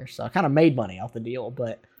 so I kind of made money off the deal,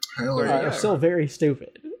 but they're still very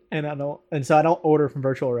stupid. And so I don't order from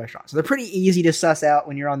virtual restaurants. So they're pretty easy to suss out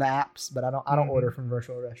when you're on the apps, but I don't order from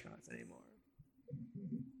virtual restaurants anymore.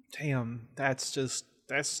 Damn, that's.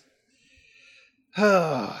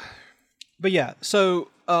 But yeah, so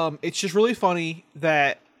it's just really funny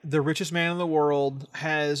that the richest man in the world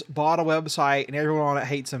has bought a website and everyone on it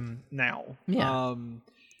hates him now. Yeah.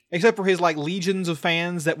 Except for his legions of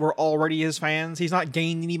fans that were already his fans. He's not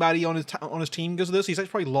gained anybody on his team because of this. He's actually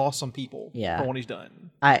probably lost some people for what he's done.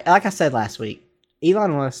 Like I said last week,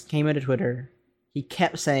 Elon Musk came into Twitter. He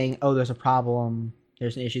kept saying, "Oh, there's a problem.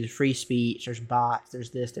 There's an issue. There's free speech. There's bots. There's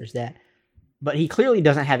this. There's that." But he clearly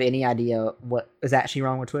doesn't have any idea what is actually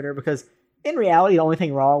wrong with Twitter because in reality, the only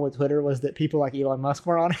thing wrong with Twitter was that people like Elon Musk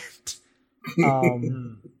were on it.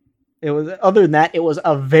 It was other than that, it was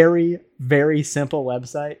a very, very simple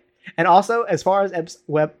website. And also, as far as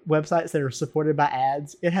websites that are supported by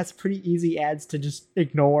ads, it has pretty easy ads to just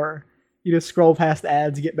ignore. You just scroll past the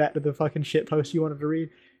ads, get back to the fucking shit post you wanted to read.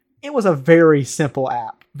 It was a very simple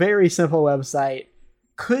app, very simple website.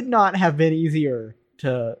 Could not have been easier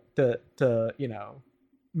to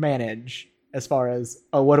manage as far as,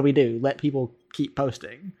 what do we do? Let people keep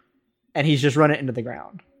posting. And he's just run it into the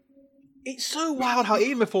ground. It's so wild how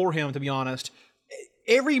even before him, to be honest,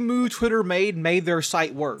 every move Twitter made their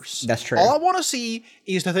site worse. That's true. All I want to see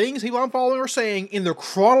is the things people I'm following are saying in the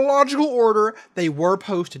chronological order they were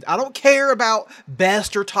posted. I don't care about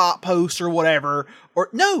best or top posts or whatever.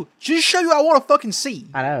 Just show you what I want to fucking see.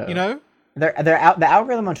 I know. You know? The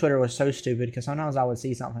algorithm on Twitter was so stupid because sometimes I would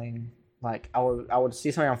see something like I would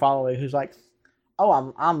see somebody I'm following who's like,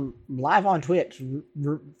 "Oh, I'm live on Twitch,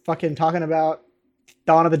 fucking talking about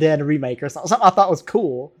Dawn of the Dead remake or something I thought was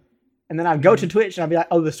cool," and then I'd go to Twitch and I'd be like,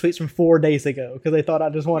 "Oh, this tweet's from 4 days ago," because they thought I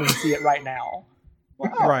just wanted to see it right now.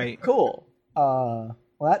 Wow, right? Cool. Well,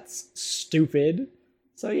 that's stupid.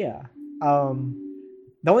 So yeah.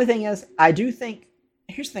 The only thing is, I do think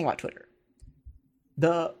here's the thing about Twitter: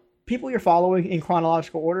 the people you're following in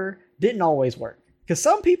chronological order didn't always work because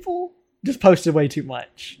some people just posted way too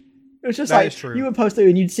much. It was just you would post it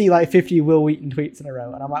and you'd see 50 Will Wheaton tweets in a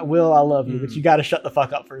row, and I'm like, Will, I love you, but you got to shut the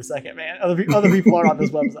fuck up for a second, man. Other people are on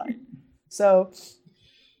this website, so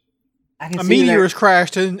I can a meteor has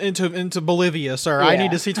crashed into Bolivia, sir. Yeah. I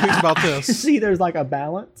need to see tweets about this. I see, there's a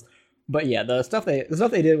balance, but yeah, the stuff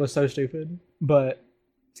they did was so stupid, but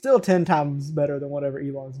still 10 times better than whatever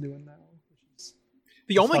Elon's doing now.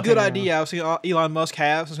 The only good idea I've seen Elon Musk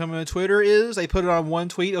have since coming to Twitter is they put it on one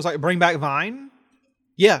tweet. It was like, bring back Vine.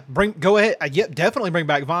 Yeah, go ahead. Definitely bring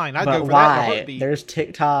back Vine. I'd go for that in a heartbeat. There's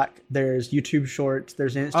TikTok, there's YouTube Shorts,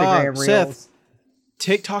 there's Instagram Reels. Seth,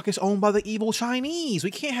 TikTok is owned by the evil Chinese.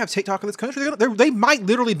 We can't have TikTok in this country. They might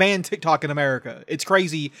literally ban TikTok in America. It's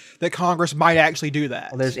crazy that Congress might actually do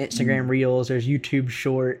that. Well, there's Instagram Reels, there's YouTube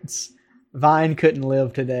Shorts. Vine couldn't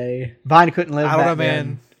live today. Vine couldn't live. I don't know,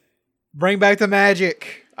 man. Bring back the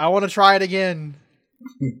magic. I want to try it again.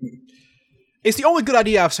 It's the only good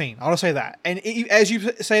idea I've seen. I'll just say that. And as you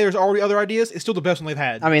say, there's already other ideas. It's still the best one they've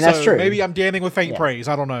had. I mean, that's true. Maybe I'm damning with faint praise.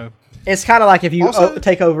 I don't know. It's kind of like if you Also-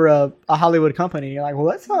 take over a Hollywood company, and you're like, well,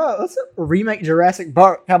 let's remake Jurassic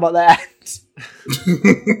Park. How about that?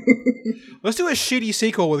 Let's do a shitty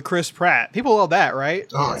sequel with Chris Pratt. People love that, right?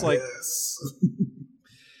 Oh, It's like, yes.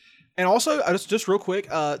 and also, just real quick,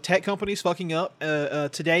 tech companies fucking up.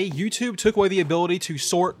 Today, YouTube took away the ability to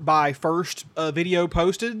sort by first video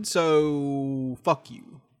posted. So fuck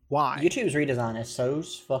you. Why? YouTube's redesign is so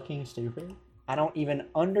fucking stupid. I don't even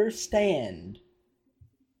understand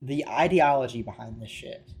the ideology behind this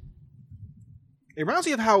shit. It reminds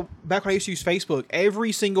me of how back when I used to use Facebook,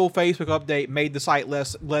 every single Facebook update made the site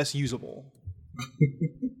less usable.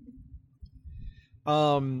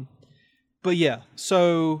 But yeah,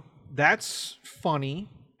 so that's funny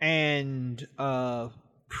and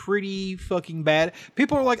pretty fucking bad.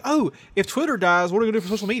 People are like, "Oh, if Twitter dies, what are we gonna do for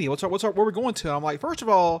social media? Where we're going to?" And I'm like, first of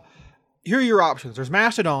all, here are your options. There's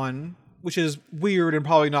Mastodon, which is weird and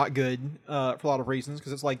probably not good for a lot of reasons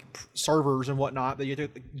because it's like servers and whatnot that you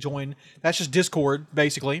have to join. That's just Discord,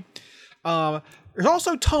 basically. There's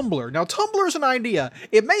also Tumblr. Now, Tumblr is an idea.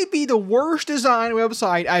 It may be the worst design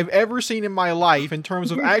website I've ever seen in my life in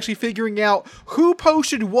terms of actually figuring out who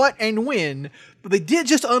posted what and when, but they did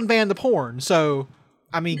just unban the porn. So,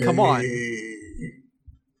 I mean, come on. You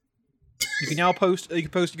can now post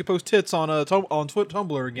tits on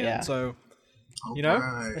Tumblr again. Yeah. So, you know,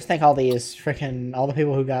 Right. Just think all the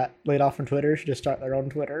people who got laid off from Twitter should just start their own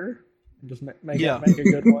Twitter and just make a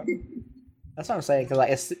good one. That's what I'm saying. Because like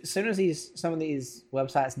as soon as some of these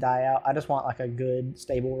websites die out, I just want like a good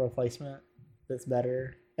stable replacement that's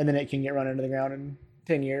better, and then it can get run into the ground in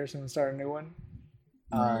 10 years and start a new one.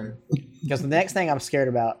 Because the next thing I'm scared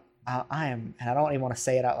about, I am, and I don't even want to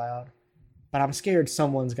say it out loud, but I'm scared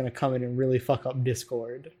someone's going to come in and really fuck up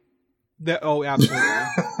Discord. Absolutely.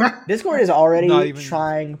 Discord is already Not even-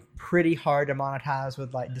 trying pretty hard to monetize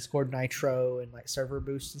with like Discord Nitro and like server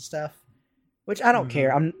boosts and stuff, which I don't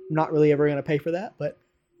care. I'm not really ever going to pay for that, but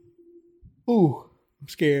ooh, I'm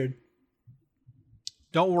scared.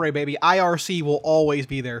 Don't worry, baby. IRC will always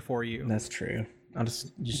be there for you. That's true. I'll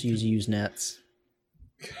just use Usenets.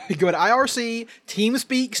 You go to IRC.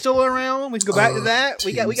 TeamSpeak still around. We can go back to that.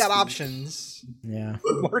 We got TeamSpeak. options. Yeah.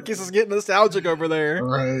 Marcus is getting nostalgic over there.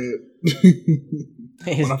 Right.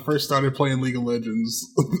 When I first started playing League of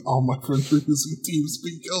Legends, all my friends were using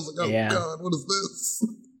TeamSpeak. I was like, oh Yeah. god, what is this?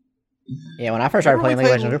 Yeah, when I first started playing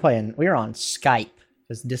Remember League of Legends, we were on Skype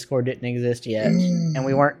because Discord didn't exist yet, and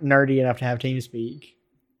we weren't nerdy enough to have TeamSpeak.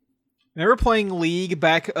 Remember playing League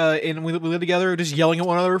back and we lived together, just yelling at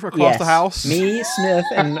one another across the house? Me, Smith,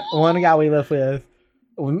 and one guy we lived with.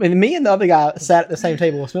 Me and the other guy sat at the same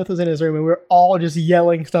table. Smith was in his room, and we were all just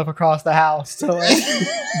yelling stuff across the house. So like,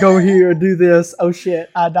 go here, do this. Oh shit,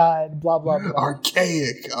 I died. Blah blah blah.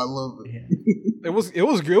 Archaic. I love it. It was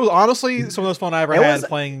good. It was honestly some of the most fun I ever It had was-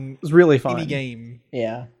 playing It was really fun. any game.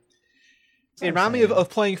 Yeah. It reminded me of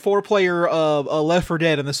playing 4-player Left 4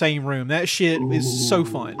 Dead in the same room. That shit is so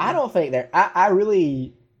fun. I don't think there. I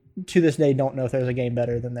really, to this day, don't know if there's a game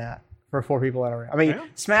better than that for 4 people in a room. I mean, Yeah.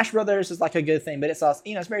 Smash Brothers is like a good thing, but it's also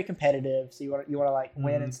it's very competitive. So you want to like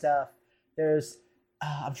win and stuff. There's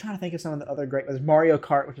I'm trying to think of some of the other great ones. Mario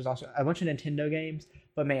Kart, which is also a bunch of Nintendo games.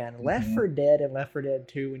 But man, Left 4 Dead and Left 4 Dead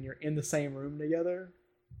 2, when you're in the same room together,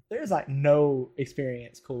 there's like no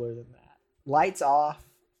experience cooler than that. Lights off,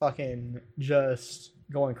 fucking just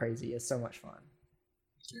going crazy. It's so much fun.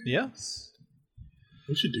 Yeah.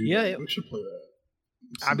 We should do Yeah, that. We should play that.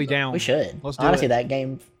 I'd be down. We should. Let's do Honestly, it. that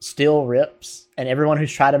game still rips, and everyone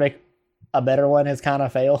who's tried to make a better one has kind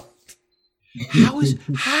of failed.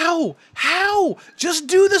 How? Just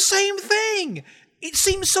do the same thing. It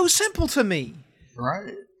seems so simple to me.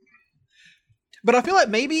 Right. But I feel like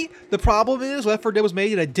maybe the problem is Left 4 Dead was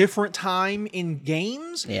made at a different time in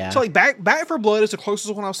games. Yeah. So like Back 4 Blood is the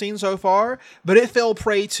closest one I've seen so far, but it fell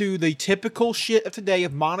prey to the typical shit of today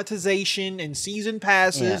of monetization and season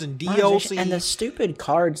passes and DLC. And the stupid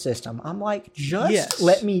card system. I'm like, just Yes.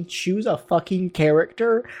 let me choose a fucking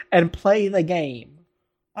character and play the game.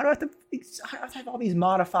 I don't have to have all these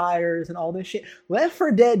modifiers and all this shit. Left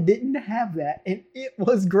 4 Dead didn't have that, and it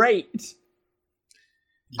was great.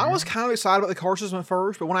 I was kind of excited about the card system at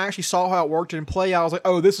first, but when I actually saw how it worked in play, I was like,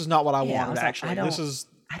 "Oh, this is not what I Yeah, I wanted." was like, Actually, this is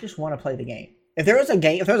I just want to play the game. If there was a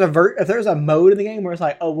game, if there was a mode in the game where it's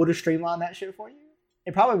like, oh, we'll just streamline that shit for you,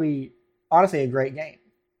 it'd probably be honestly a great game.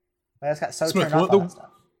 But I just got so Smith, turned off on that stuff.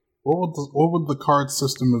 What would the card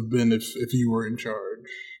system have been if you were in charge?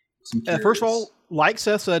 First of all, like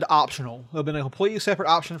Seth said, optional. It would have been a completely separate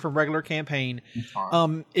option from regular campaign.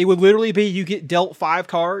 It would literally be you get dealt 5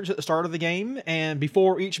 cards at the start of the game, and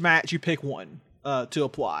before each match you pick one to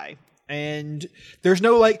apply. And there's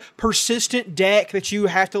no like persistent deck that you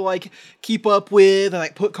have to like keep up with and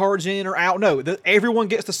like put cards in or out. No, everyone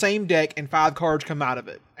gets the same deck and 5 cards come out of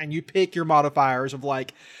it. And you pick your modifiers of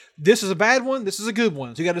like, this is a bad one, this is a good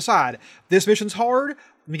one. So you got to decide, this mission's hard,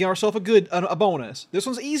 we get ourselves a bonus. This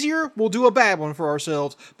one's easier, we'll do a bad one for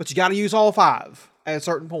ourselves, but you got to use all 5 at a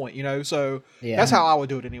certain point, you know? So that's how I would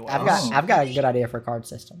do it anyway. I've got a good idea for a card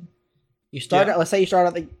system. You start let's say you start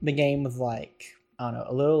out the game with like, I don't know,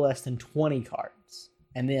 a little less than 20 cards.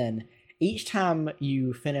 And then each time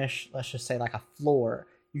you finish, let's just say like a floor,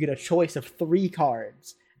 you get a choice of 3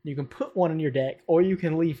 cards. You can put one in your deck or you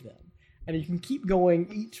can leave them. And you can keep going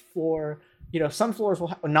each floor. You know, some floors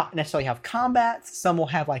will not necessarily have combats. Some will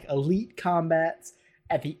have like elite combats.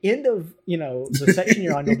 At the end of, you know, the section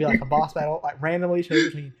you're on, there'll be like a boss battle, like randomly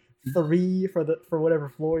choosing 3 for whatever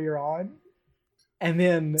floor you're on. And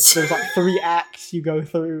then there's like 3 acts you go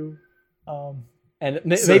through. And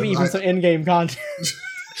maybe even some in-game content.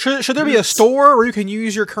 Should there be a store where you can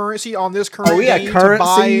use your currency on this current game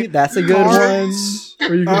currency. To buy that's a good cards? one.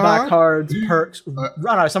 Where you can buy cards, perks, I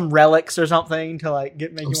don't know, some relics or something to like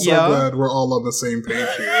make you. I'm so glad we're all on the same page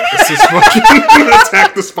here. This is fucking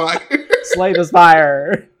Attack the Spire. Slay the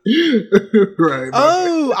Spire. Right.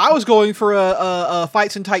 Oh, I was going for a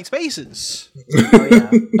fights in tight spaces. Oh,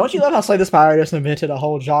 yeah. Don't you love how Slay the Spire just invented a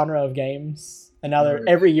whole genre of games? And now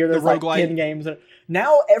every year there's like 10 games.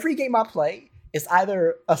 Now every game I play is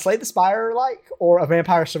either a Slay the Spire like or a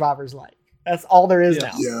Vampire Survivors like. That's all there is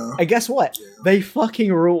now. Yeah. And guess what? They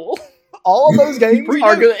fucking rule. All of those games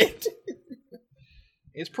are good.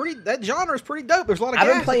 It's pretty. That genre is pretty dope. There's a lot of I've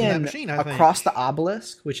been gas playing in that machine, I think. Across the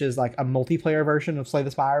Obelisk, which is like a multiplayer version of Slay the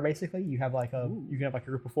Spire. Basically, you have like you can have like a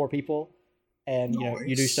group of 4 people, and you know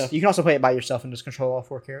you do stuff. You can also play it by yourself and just control all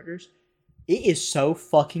 4 characters. It is so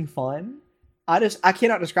fucking fun. I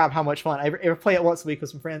cannot describe how much fun. I ever play it once a week with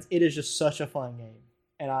some friends. It is just such a fun game,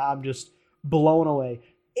 and I'm just blown away.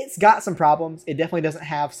 It's got some problems. It definitely doesn't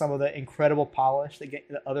have some of the incredible polish that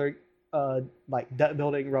the other like deck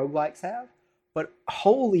building roguelikes have. But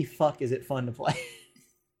holy fuck, is it fun to play?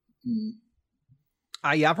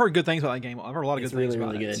 Yeah, I've heard good things about that game. I've heard a lot of good things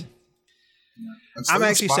about it. Good. Yeah. I'm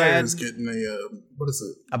actually sad. Is getting what is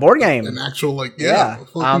it? A board game. An actual a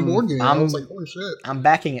fucking board game. I was like, holy shit. I'm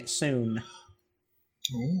backing it soon.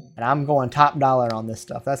 Ooh. And I'm going top dollar on this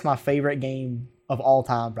stuff. That's my favorite game of all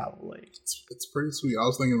time, probably. It's pretty sweet. I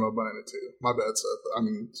was thinking about buying it too. My bad, Seth. I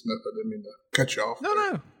mean, Smith, I didn't mean to cut you off.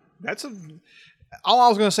 No. All I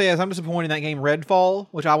was going to say is I'm disappointed in that game Redfall,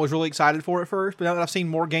 which I was really excited for at first, but now that I've seen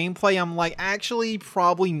more gameplay, I'm like, actually,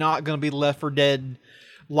 probably not going to be Left 4 Dead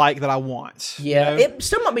like that I want. Yeah, you know? it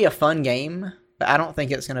still might be a fun game, but I don't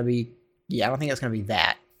think it's going to be. Yeah, I don't think it's going to be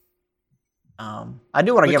that. I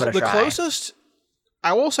do want to give it a try.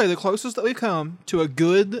 I will say the closest that we've come to a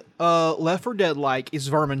good Left 4 Dead like is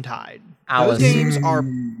Vermintide. Those games are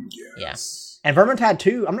yes. And Vermintide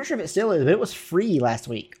 2, I'm not sure if it still is, but it was free last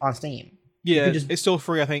week on Steam. Yeah, it's still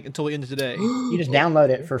free, I think, until the end of today. You just download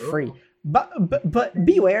it for free. But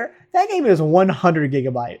beware, that game is 100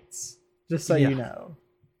 gigabytes, just so you know.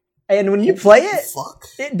 And when you play it,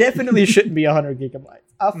 it definitely shouldn't be 100 gigabytes.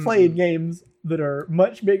 I've played games that are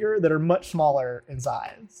much bigger, that are much smaller in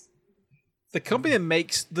size. The company that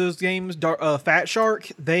makes those games, Fat Shark,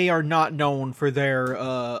 they are not known for their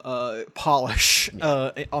polish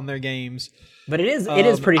on their games. But it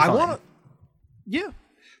is pretty fun.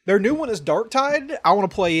 Their new one is Darktide. I want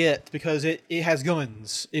to play it because it has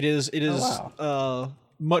guns. It is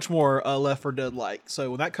much more Left 4 Dead like. So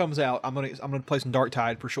when that comes out, I'm gonna play some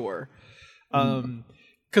Darktide for sure.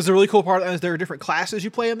 Because the really cool part is there are different classes you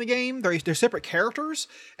play in the game. They're separate characters,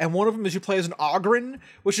 and one of them is you play as an Ogryn,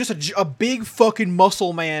 which is just a big fucking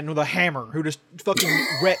muscle man with a hammer who just fucking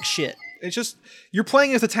wrecks shit. It's just you're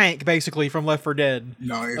playing as a tank basically from Left 4 Dead,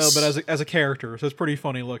 nice, but as a character, so it's pretty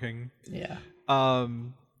funny looking. Yeah.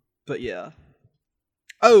 But yeah.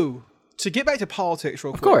 Oh, to get back to politics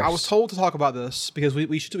real quick, I was told to talk about this because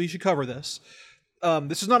we should cover this.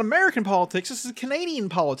 This is not American politics. This is Canadian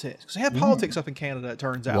politics. Because they have politics up in Canada, it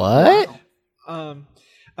turns out. What?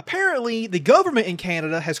 Apparently, the government in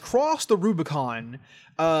Canada has crossed the Rubicon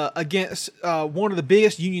against one of the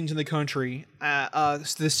biggest unions in the country,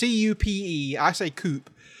 the CUPE. I say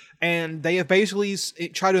COOP. and they have basically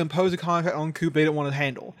tried to impose a contract on Coop they didn't want to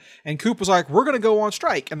handle. And Coop was like, we're going to go on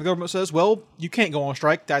strike. And the government says, well, you can't go on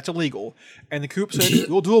strike. That's illegal. And the Coop said,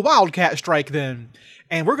 we'll do a wildcat strike then.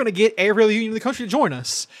 And we're going to get every other union in the country to join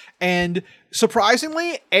us. And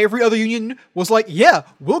surprisingly, every other union was like, yeah,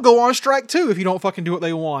 we'll go on strike too if you don't fucking do what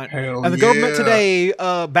they want. Hell and the government today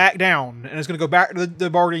backed down and is going to go back to the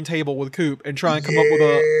bargaining table with Coop and try and come up with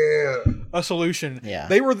a solution. Yeah.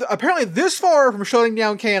 They were apparently this far from shutting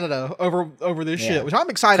down Canada over this shit, which I'm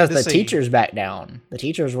excited to see. Because the teachers backed down. The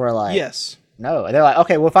teachers were like, yes. No. And they're like,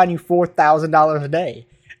 okay, we'll find you $4,000 a day.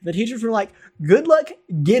 The teachers were like, good luck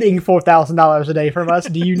getting $4,000 a day from us.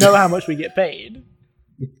 Do you know how much we get paid?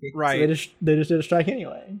 Right. So they just did a strike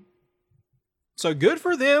anyway. So good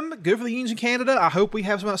for them. Good for the unions in Canada. I hope we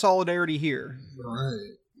have some solidarity here.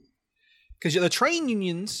 Right. Because the train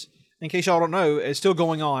unions, in case y'all don't know, is still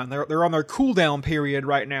going on. They're on their cool down period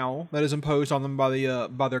right now that is imposed on them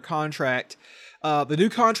by their contract. The new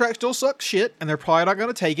contract still sucks shit, and they're probably not going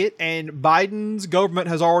to take it. And Biden's government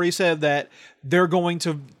has already said that they're going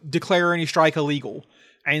to declare any strike illegal.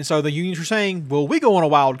 And so the unions are saying, "Will we go on a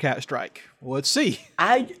wildcat strike?" Well, let's see.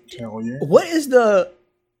 Hell yeah. What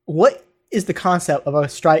is the concept of a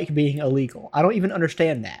strike being illegal? I don't even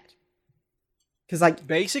understand that. Because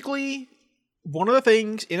Basically, one of the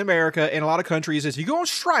things in America and a lot of countries is you go on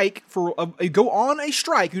strike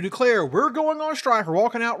you declare we're going on strike, we're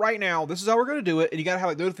walking out right now, this is how we're going to do it, and you got to have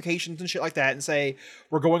like notifications and shit like that and say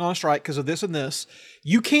we're going on strike because of this and this.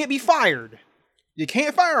 You can't be fired. You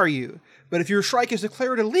can't fire you. But if your strike is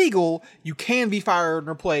declared illegal, you can be fired and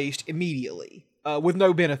replaced immediately with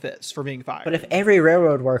no benefits for being fired. But if every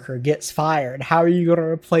railroad worker gets fired, how are you going to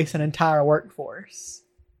replace an entire workforce?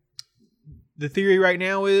 The theory right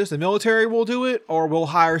now is the military will do it or we'll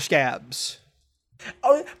hire scabs.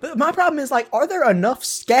 Oh, but my problem is, like, are there enough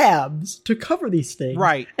scabs to cover these things?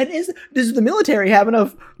 Right. And does the military have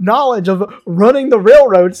enough knowledge of running the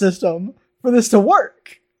railroad system for this to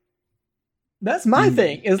work? That's my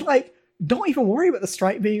thing, is like, don't even worry about the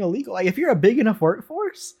strike being illegal. Like, if you're a big enough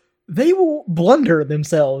workforce, they will blunder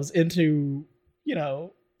themselves into,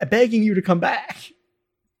 begging you to come back.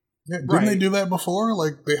 Yeah, didn't they do that before?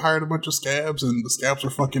 Like, they hired a bunch of scabs and the scabs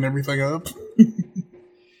were fucking everything up?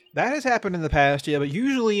 That has happened in the past, yeah, but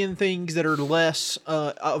usually in things that are less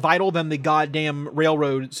vital than the goddamn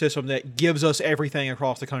railroad system that gives us everything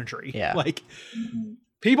across the country. Yeah. Like,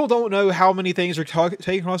 people don't know how many things are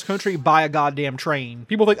taken across the country by a goddamn train.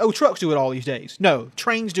 People think, oh, trucks do it all these days. No,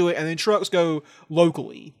 trains do it, and then trucks go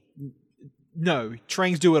locally. No,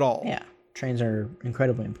 trains do it all. Yeah, trains are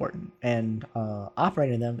incredibly important, and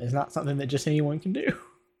operating them is not something that just anyone can do.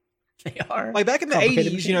 They are like back in the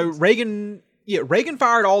complicated 80s, machines. Reagan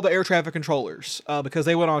fired all the air traffic controllers because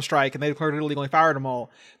they went on strike and they declared it illegal and fired them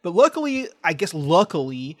all. But luckily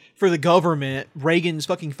for the government, Reagan's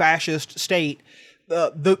fucking fascist state,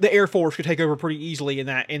 the Air Force could take over pretty easily in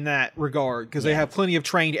that regard because they have plenty of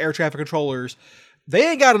trained air traffic controllers.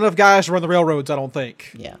 They ain't got enough guys to run the railroads, I don't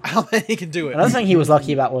think. Yeah. I don't think he can do it. Another thing he was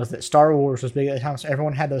lucky about was that Star Wars was big at the time, so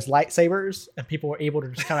everyone had those lightsabers, and people were able to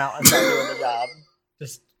just come out and start doing the job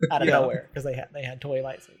just out of nowhere because they had toy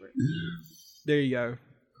lightsabers. There you go.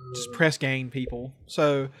 Just press gain, people.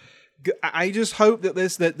 So I just hope that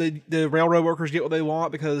the railroad workers get what they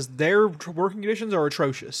want because their working conditions are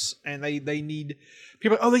atrocious, and they need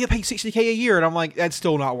people. They get paid $60K a year, and I'm like, that's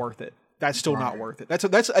still not worth it. That's still not worth it.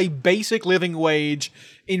 That's a basic living wage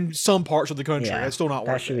in some parts of the country. Yeah, that's still not worth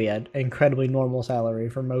it. That should be an incredibly normal salary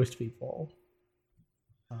for most people.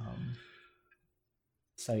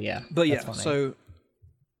 So yeah. But yeah, funny. so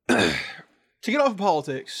to get off of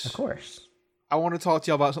politics, of course, I want to talk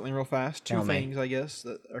to y'all about something real fast. Two Tell me. things, I guess,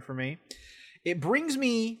 that are for me. It brings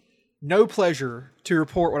me no pleasure to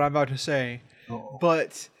report what I'm about to say,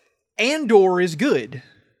 but Andor is good.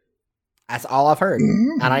 That's all I've heard.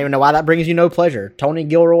 I don't even know why that brings you no pleasure. Tony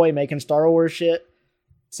Gilroy making Star Wars shit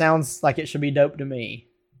sounds like it should be dope to me.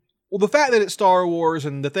 Well, the fact that it's Star Wars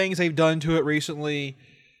and the things they've done to it recently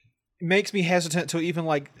makes me hesitant to even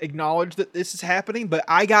acknowledge that this is happening. But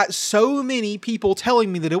I got so many people telling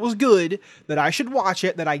me that it was good, that I should watch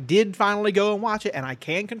it, that I did finally go and watch it, and I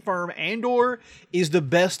can confirm Andor is the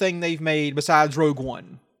best thing they've made besides Rogue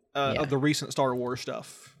One of the recent Star Wars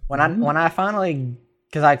stuff. When I finally,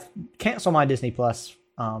 because I canceled my Disney Plus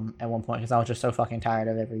at one point because I was just so fucking tired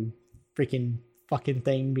of every freaking fucking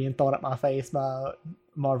thing being thrown at my face by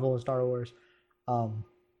Marvel and Star Wars.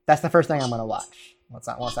 That's the first thing I'm gonna watch once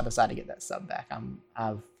I decide to get that sub back.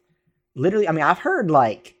 I've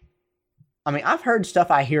heard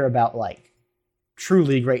stuff I hear about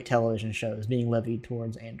truly great television shows being levied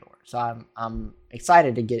towards Andor. So I'm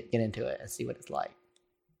excited to get into it and see what it's like.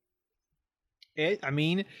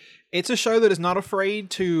 It's a show that is not afraid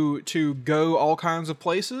to go all kinds of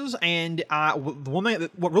places, and the one thing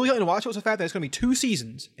what really got me to watch it was the fact that it's going to be 2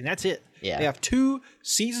 seasons, and that's it. Yeah. They have 2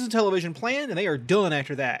 seasons of television planned, and they are done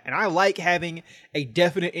after that. And I like having a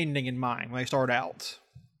definite ending in mind when I start out.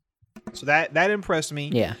 So that impressed me.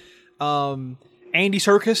 Yeah. Andy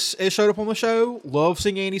Serkis has showed up on the show. Love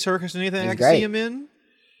seeing Andy Serkis in anything I can see him in.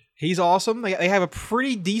 He's awesome. They have a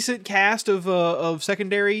pretty decent cast of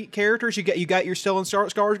secondary characters. You got your Stellan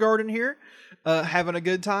Skarsgård in here, having a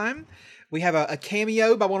good time. We have a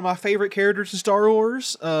cameo by one of my favorite characters in Star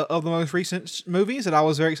Wars of the most recent movies that I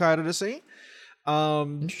was very excited to see.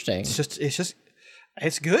 Interesting.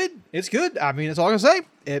 It's good. It's good. I mean, that's all I can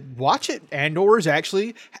say. Watch it. Andor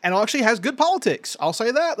actually has good politics. I'll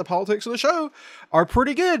say that. The politics of the show are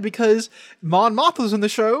pretty good because Mon Mothma's in the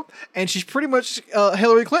show, and she's pretty much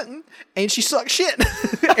Hillary Clinton, and she sucks shit.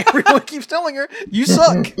 Everyone keeps telling her, you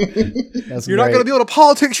suck. You're not going to be able to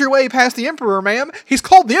politics your way past the Emperor, ma'am. He's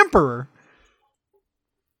called the Emperor.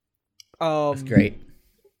 That's great.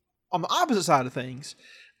 On the opposite side of things,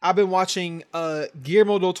 I've been watching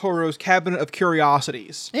Guillermo del Toro's Cabinet of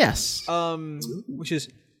Curiosities. Yes. Which is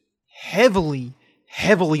heavily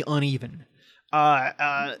uneven.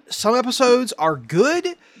 Some episodes are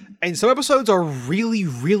good, and some episodes are really,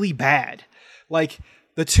 really bad. Like,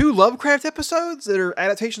 the 2 Lovecraft episodes that are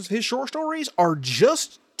adaptations of his short stories are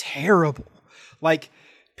just terrible. Like,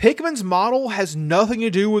 Pickman's model has nothing to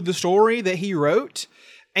do with the story that he wrote,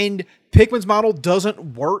 and Pickman's model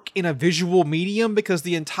doesn't work in a visual medium because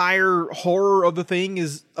the entire horror of the thing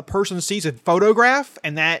is a person sees a photograph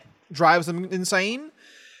and that drives them insane.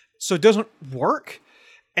 So it doesn't work.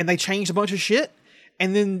 And they changed a bunch of shit.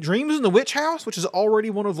 And then Dreams in the Witch House, which is already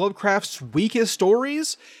one of Lovecraft's weakest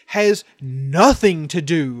stories, has nothing to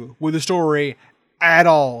do with the story at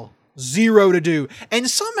all. 0 to do. And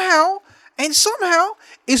somehow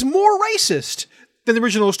is more racist than the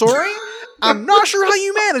original story. I'm not sure how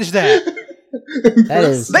you manage that. That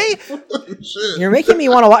is... You're making me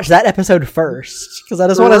want to watch that episode first, because I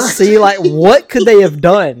just want to see, like, what could they have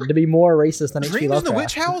done to be more racist than H.P. Lovecraft. Dreams in the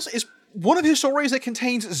Witch House is one of his stories that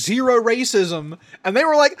contains 0 racism, and they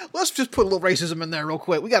were like, let's just put a little racism in there real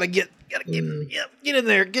quick. We gotta get in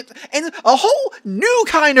there, and a whole new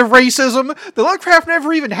kind of racism that Lovecraft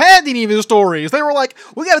never even had in any of his stories. They were like,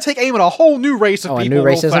 we gotta take aim at a whole new race of people. A new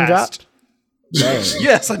racism dropped? Dang.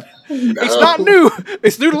 Yes. It's not new.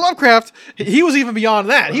 It's new to Lovecraft. He was even beyond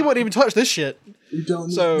that. He wouldn't even touch this shit. We don't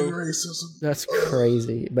need racism. That's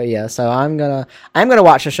crazy. But yeah, so I'm gonna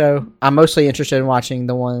watch the show. I'm mostly interested in watching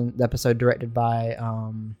the episode directed by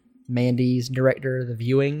Mandy's director, The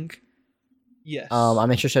Viewing. Yes. I'm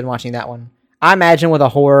interested in watching that one. I imagine with a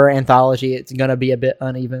horror anthology, it's gonna be a bit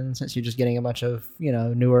uneven since you're just getting a bunch of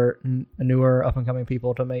newer up and coming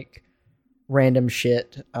people to make random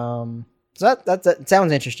shit. So that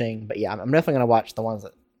sounds interesting, but yeah, I'm definitely going to watch the ones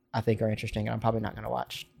that I think are interesting, and I'm probably not going to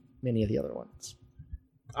watch many of the other ones.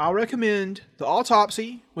 I'll recommend The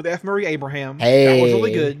Autopsy with F. Murray Abraham. Hey, that was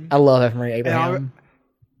really good. I love F. Murray Abraham.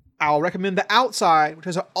 I'll recommend The Outside, which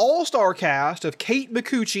has an all-star cast of Kate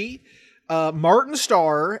Micucci, Martin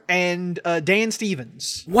Starr, and Dan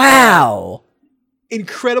Stevens. Wow!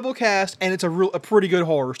 Incredible cast, and it's a pretty good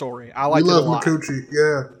horror story. I like it a lot. Micucci,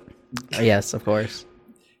 yeah. Yes, of course.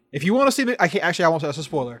 If you want to see it, I won't say that's a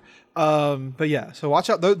spoiler. But yeah, so watch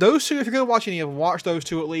out. Those 2, if you're going to watch any of them, watch those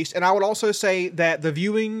 2 at least. And I would also say that The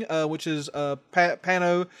Viewing, which is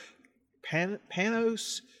Panos,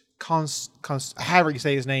 however you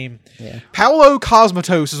say his name. Yeah. Paolo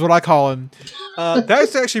Cosmatos is what I call him.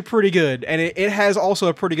 That's actually pretty good. And it has also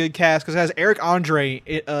a pretty good cast because it has Eric Andre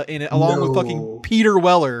in it, along with fucking Peter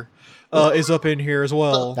Weller is up in here as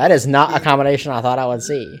well. That is not a combination I thought I would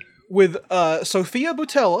see. With Sophia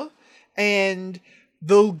Boutella and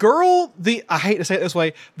the girl, I hate to say it this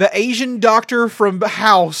way, the Asian doctor from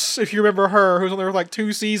House, if you remember her, who's on there for like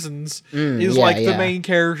 2 seasons, is the main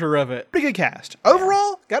character of it. Pretty good cast.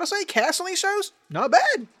 Overall, gotta say, cast on these shows, not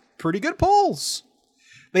bad. Pretty good pulls.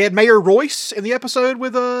 They had Mayor Royce in the episode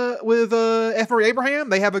with F. Murray Abraham.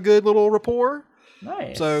 They have a good little rapport.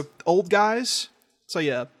 Nice. So, old guys. So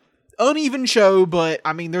yeah. Uneven show, but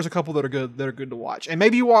I mean, there's a couple that are good to watch, and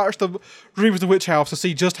maybe you watch the Dreams of the Witch House to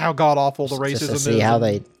see just how god awful the racism is. Just to see how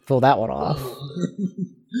they pull that one off.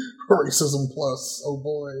 Racism plus, oh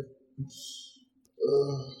boy.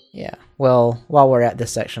 Yeah. Well, while we're at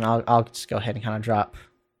this section, I'll just go ahead and kind of drop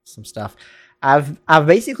some stuff. I've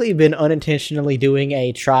basically been unintentionally doing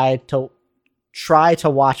a try to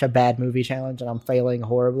watch a bad movie challenge, and I'm failing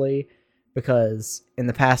horribly. Because in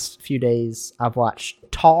the past few days, I've watched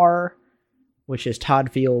Tar, which is Todd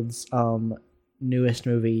Field's newest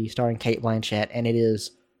movie starring Cate Blanchett, and it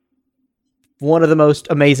is one of the most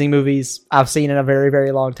amazing movies I've seen in a very,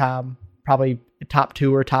 very long time. Probably top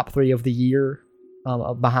 2 or top 3 of the year,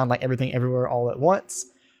 behind like Everything Everywhere All at Once.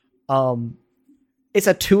 It's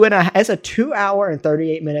a 2 hour and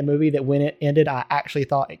 38-minute movie that when it ended, I actually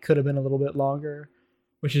thought it could have been a little bit longer,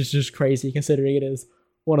 which is just crazy considering it is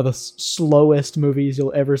one of the slowest movies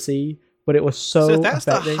you'll ever see. But it was so that's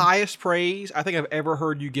affecting. The highest praise I think I've ever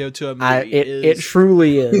heard you give to a movie. It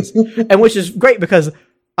truly is. And which is great because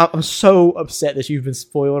I'm so upset that you've been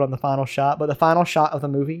spoiled on the final shot. But the final shot of the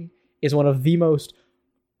movie is one of the most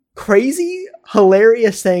crazy,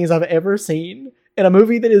 hilarious things I've ever seen in a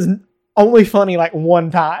movie that is only funny like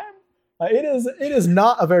one time. It is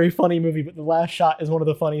not a very funny movie, but the last shot is one of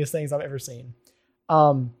the funniest things I've ever seen.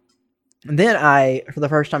 And then I, for the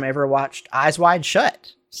first time ever, watched Eyes Wide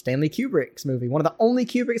Shut, Stanley Kubrick's movie, one of the only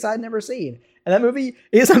Kubricks I'd never seen. And that movie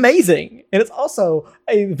is amazing. And it's also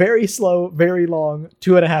a very slow, very long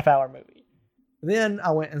 2.5 hour movie. Then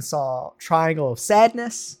I went and saw Triangle of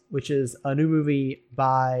Sadness, which is a new movie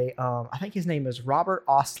by, I think his name is Robert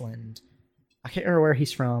Ostland. I can't remember where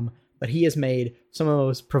he's from, but he has made some of the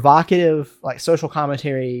most provocative, like social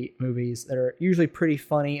commentary movies that are usually pretty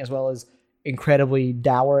funny as well as incredibly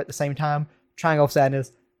dour at the same time. Triangle of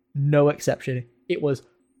Sadness, no exception. It was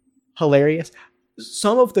hilarious.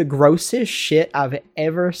 Some of the grossest shit I've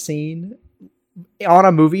ever seen on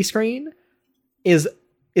a movie screen is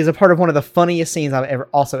a part of one of the funniest scenes I've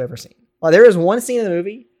ever seen. Like, there is one scene in the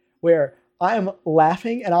movie where I am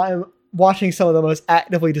laughing and I am watching some of the most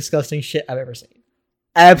actively disgusting shit I've ever seen.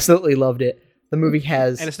 Absolutely loved it. The movie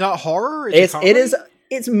has, and it's not horror. It's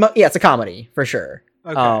a comedy for sure.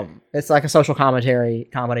 Okay. It's like a social commentary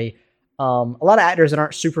comedy. A lot of actors that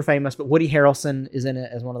aren't super famous, but Woody Harrelson is in it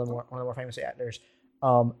as one of the more famous actors.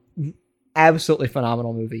 Absolutely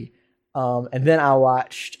phenomenal movie. And then I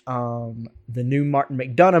watched the new Martin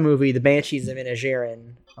McDonagh movie, The Banshees of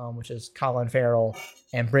Inisherin, which is Colin Farrell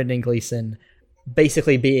and Brendan Gleeson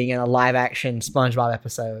basically being in a live action SpongeBob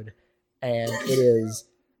episode. And it is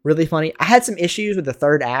really funny. I had some issues with the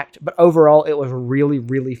third act, but overall it was really,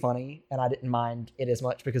 really funny. And I didn't mind it as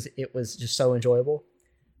much because it was just so enjoyable.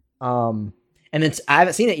 And then I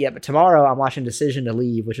haven't seen it yet, but tomorrow I'm watching Decision to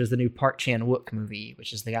Leave, which is the new Park Chan-wook movie,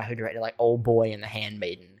 which is the guy who directed like Old Boy and The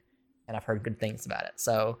Handmaiden. And I've heard good things about it.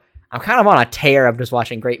 So I'm kind of on a tear of just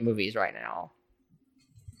watching great movies right now.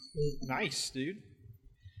 Nice, dude.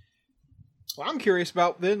 Well, I'm curious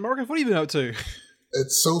about then, Marcus, what have you been up to?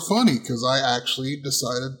 It's so funny because I actually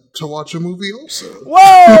decided to watch a movie also.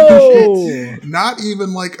 Whoa! Not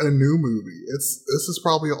even like a new movie. This is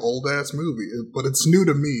probably an old ass movie, but it's new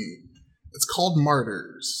to me. It's called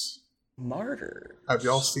Martyrs. Martyrs. Have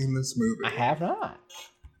y'all seen this movie? I have not.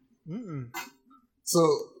 Mm-mm. So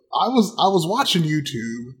I was watching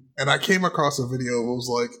YouTube and I came across a video. It was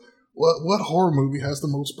like, what horror movie has the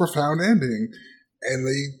most profound ending? And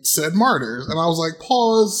they said Martyrs, and I was like,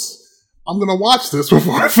 pause. I'm gonna watch this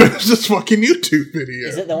before I finish this fucking YouTube video.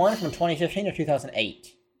 Is it the one from 2015 or 2008?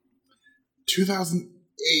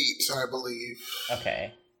 2008, I believe.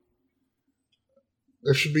 Okay.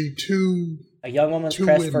 There should be two. A young woman's two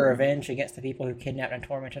quest women. for revenge against the people who kidnapped and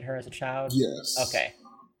tormented her as a child? Yes. Okay.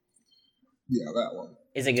 Yeah, that one.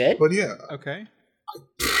 Is it good? But yeah. Okay.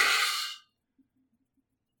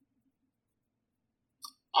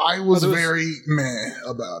 I was very meh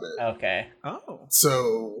about it. Okay. Oh.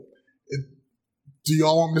 So, do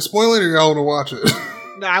y'all want me to spoil it or y'all want to watch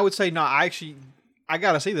it? No, I would say no. I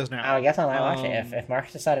gotta see this now. I guess I might watch it. If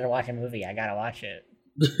Marcus decided to watch a movie, I gotta watch it.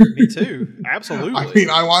 Me too. Absolutely. I mean,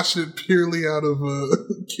 I watched it purely out of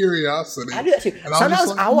curiosity. I do that too. And I'm Sometimes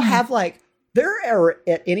just like, I will have like, there are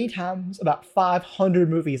at any times about 500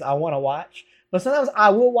 movies I want to watch, but sometimes I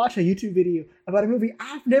will watch a YouTube video about a movie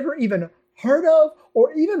I've never even heard of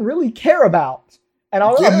or even really care about. And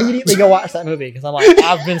I'll immediately go watch that movie because I'm like,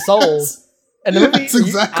 I've been sold. And the movie,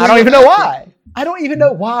 exactly I don't even know why. I don't even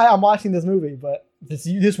know why I'm watching this movie, but this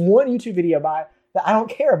one YouTube video that I don't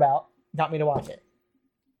care about got me to watch it.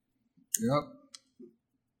 Yep.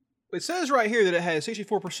 It says right here that it has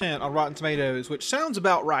 64% on Rotten Tomatoes, which sounds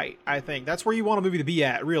about right, I think. That's where you want a movie to be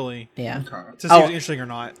at, really. Yeah. Okay. To see if it's interesting or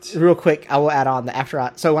not. Real quick, I will add on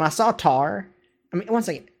that so when I saw Tar, I mean, one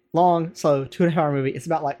second, long, slow, 2.5 hour movie. It's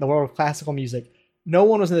about like the world of classical music. No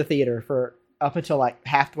one was in the theater for up until like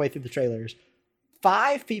halfway through the trailers.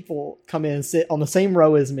 5 people come in and sit on the same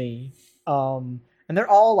row as me. And they're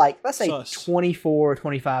all like, let's say 24,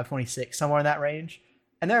 25, 26, somewhere in that range.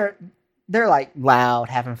 And they're like loud,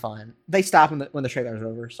 having fun. They stop when the trailer's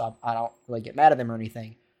over, so I don't really get mad at them or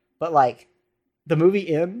anything. But like, the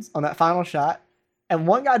movie ends on that final shot, and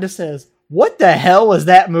one guy just says, what the hell was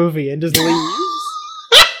that movie? And just leaves.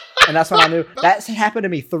 And that's when I knew. That's happened to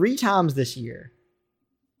me 3 times this year.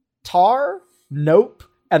 Tar, Nope,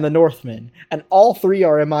 and The Northman. And all 3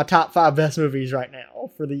 are in my top 5 best movies right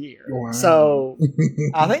now for the year. Wow. So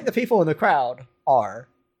I think the people in the crowd are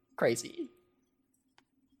crazy.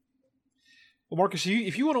 Well, Marcus,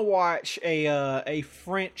 if you want to watch a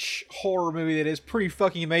French horror movie that is pretty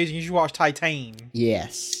fucking amazing, you should watch Titane.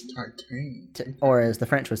 Yes. Titane. Or as the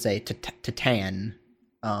French would say, Titan.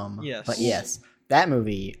 Yes. But yes, that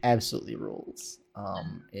movie absolutely rules.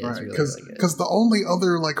 It's Right, really, because really good. the only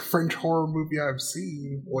other like French horror movie I've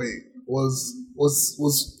seen, was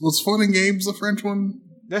Fun and Games the French one?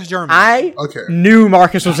 That's German. I Okay. knew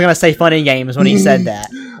Marcus was going to say Funny Games when he said that.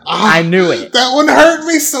 I knew it. That one hurt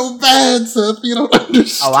me so bad, Seth. You don't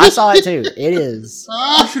understand. Oh, I saw it too. It is.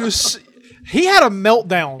 You should have. He had a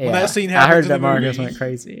meltdown when that scene happened. I heard in that the Marcus movie. went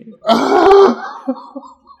crazy.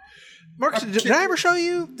 Marcus, did I ever show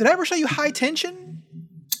you? Did I ever show you High Tension?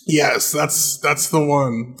 Yes, that's the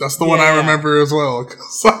one. That's the one I Yeah. remember as well.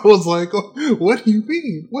 Because I was like, "What do you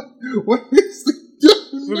mean? What is the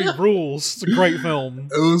Movie rules. It's a great film.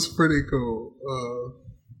 It was pretty cool.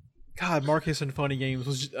 God, Marcus in Funny Games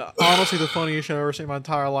was just, honestly the funniest show I've ever seen in my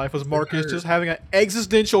entire life. Was Marcus hurt. just having an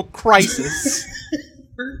existential crisis?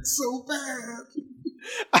 Hurt so bad.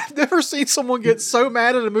 I've never seen someone get so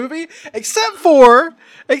mad at a movie, except for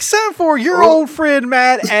your old friend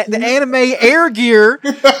Matt at the anime Air Gear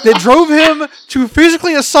that drove him to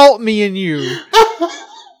physically assault me and you.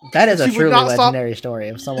 That is a He would truly not stop- legendary story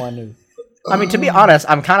of someone who. I mean, to be honest,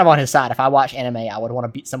 I'm kind of on his side. If I watch anime, I would want to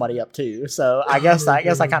beat somebody up too. So I guess I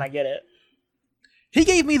kind of get it. He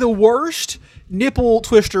gave me the worst nipple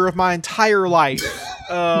twister of my entire life.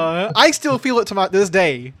 I still feel it to this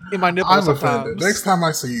day in my nipples. I'm sometimes. offended. Next time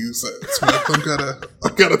I see you, Smith, I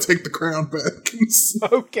gotta take the crown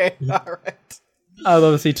back. Okay, all right. I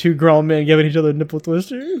love to see 2 grown men giving each other nipple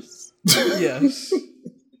twisters. Yes.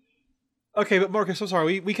 Okay, but Marcus, I'm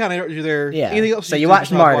sorry. We kind of interrupted you there. Yeah. Anything else? So you did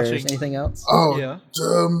watched besides Martyrs. watching? Anything else? Oh, Yeah.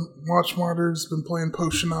 Watch Martyrs. Been playing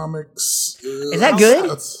Potionomics. Is that good?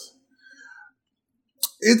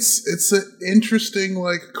 It's an interesting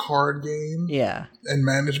like card game Yeah. and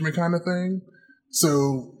management kind of thing.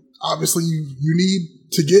 So obviously you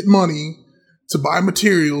need to get money to buy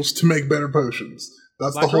materials to make better potions.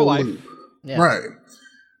 That's Like the whole real life. loop. Yeah. Right.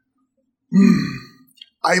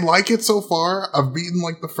 I like it so far. I've beaten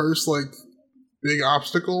like the first like big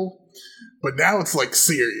obstacle, but now it's like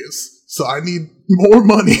serious. So I need more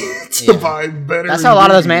money to buy better. That's how a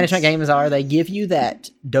lot of those ingredients. management games are. They give you that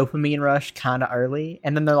dopamine rush kind of early,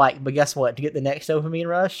 and then they're like, but guess what? To get the next dopamine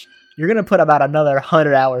rush, you're going to put about another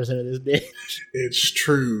 100 hours into this bitch. It's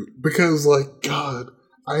true. Because, like, God,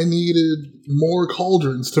 I needed more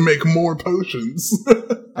cauldrons to make more potions.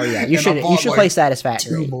 Oh, yeah. And You I should bought, play like,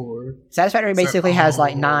 Satisfactory. 2 more. Satisfactory basically has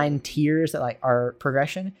like Oh. 9 tiers that like are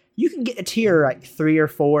progression. You can get a tier like 3 or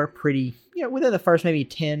 4 pretty, within the first maybe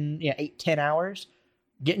 10, 8-10 hours.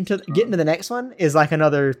 Getting to the next one is like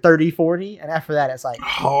another 30-40, and after that it's like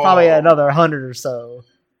probably another 100 or so.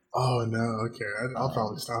 Oh, no. Okay. I'll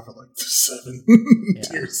probably stop at, like, 7. Yeah.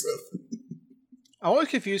 Tier 7. I'm always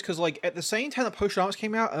confused because, like, at the same time that Potionomics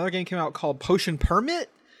came out, another game came out called Potion Permit,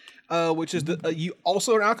 which is you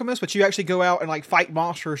also are an alchemist, but you actually go out and like fight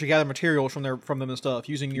monsters to gather materials from them and stuff,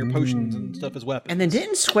 using your potions and stuff as weapons. And then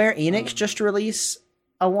didn't Square Enix just release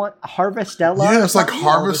a Harvestella? Yeah, or it's like something?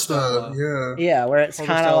 Harvestella. Yeah. Yeah, where it's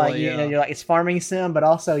kind of Harvestella, like yeah. you're like it's farming sim, but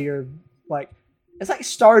also you're like it's like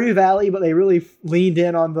Stardew Valley, but they really leaned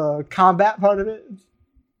in on the combat part of it.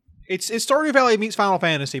 It's Stardew Valley meets Final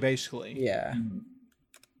Fantasy, basically. Yeah,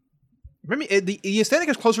 Maybe the aesthetic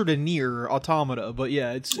is closer to Nier Automata, but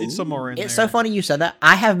yeah, it's somewhere in there. it's so funny you said that.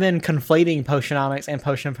 I have been conflating Potionomics and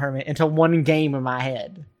Potion Permit into one game in my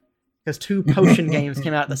head because 2 potion games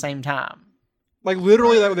came out at the same time. Like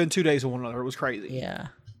literally, that within 2 days of one another. It was crazy. Yeah,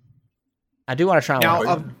 I do want to try Now,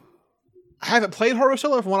 one. I haven't played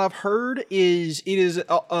Harvestella. From what I've heard, it is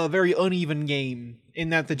a very uneven game in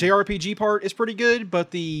that the JRPG part is pretty good,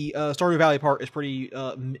 but the Stardew Valley part is pretty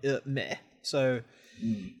meh. So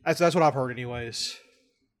that's what I've heard, anyways.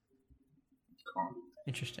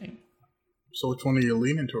 Interesting. So which one are you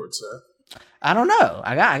leaning towards, Seth? I don't know.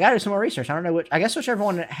 I got to do some more research. I don't know which. I guess whichever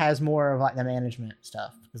one has more of like the management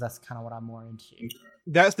stuff because that's kind of what I'm more into.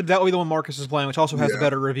 That'll be the one Marcus is playing, which also has the Yeah.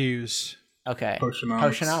 better reviews. Okay.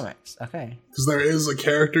 Potionomics. Potionomics. Okay. Because there is a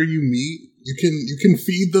character you meet. You can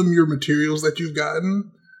feed them your materials that you've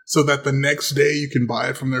gotten so that the next day you can buy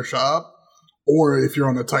it from their shop. Or if you're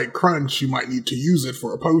on a tight crunch, you might need to use it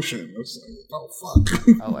for a potion. It's like, oh, fuck.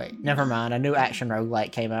 Oh wait, never mind. A new action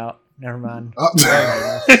roguelike came out. Never mind.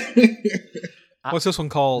 What's this one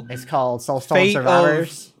called? It's called Soulstone Fate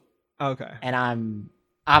Survivors. Okay. And I'm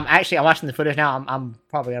watching the footage now. I'm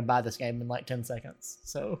probably gonna buy this game in like 10 seconds.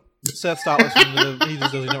 So Seth, stop listening to the. He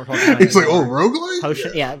just doesn't know what we're talking about. He's like, oh, anymore. roguelike?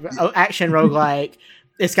 potion, action roguelike.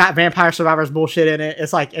 It's got Vampire Survivors bullshit in it.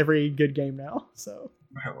 It's like every good game now. So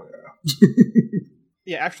Hell yeah.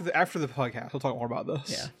 Yeah, after the podcast, we'll talk more about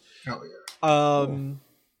this. yeah. Hell yeah.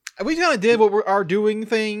 We kind of did what we are doing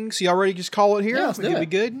thing. So y'all ready to just call it here? Yeah, let's Think do it'll it.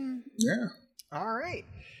 be good. Yeah. All right.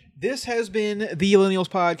 This has been the Millennials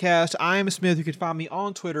Podcast. I am Smith. You can find me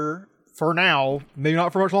on Twitter for now, maybe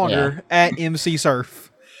not for much longer, at MC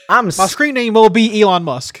Surf. My screen name will be Elon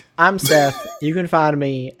Musk. I'm Seth. You can find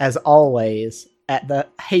me, as always, at the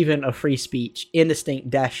haven of free speech,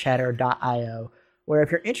 indistinct-shatter.io, where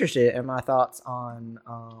if you're interested in my thoughts on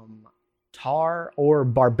Tar or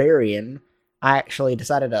Barbarian, I actually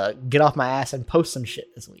decided to get off my ass and post some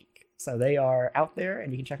shit this week. So they are out there,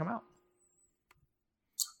 and you can check them out.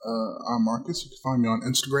 I'm Marcus. You can find me on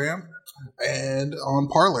Instagram and on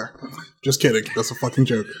Parler. Just kidding. That's a fucking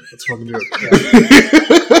joke. That's a fucking joke.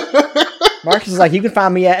 Marcus is like, you can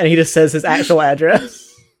find me at, and he just says his actual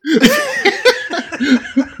address.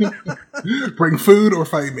 Bring food or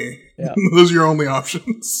fight me. Yeah. Those are your only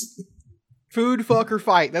options. Food, fuck, or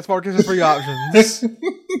fight. That's Marcus's three options.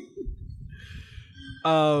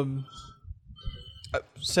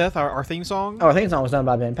 Seth, our theme song. Oh, our theme song was done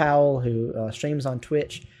by Ben Powell, who streams on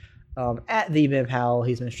Twitch at the Ben Powell.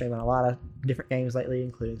 He's been streaming a lot of different games lately,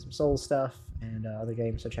 including some Souls stuff and other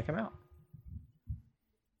games, so check him out.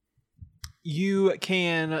 You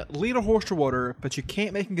can lead a horse to water, but you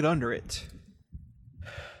can't make him get under it.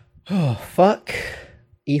 Oh, fuck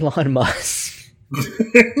Elon Musk.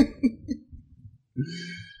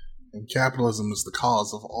 And capitalism is the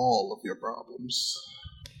cause of all of your problems.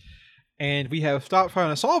 And we have stopped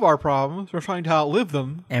trying to solve our problems. We're trying to outlive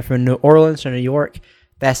them. And from New Orleans to New York,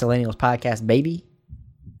 that's the Millennials Podcast, baby.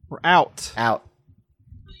 We're out. Out.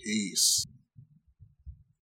 Peace.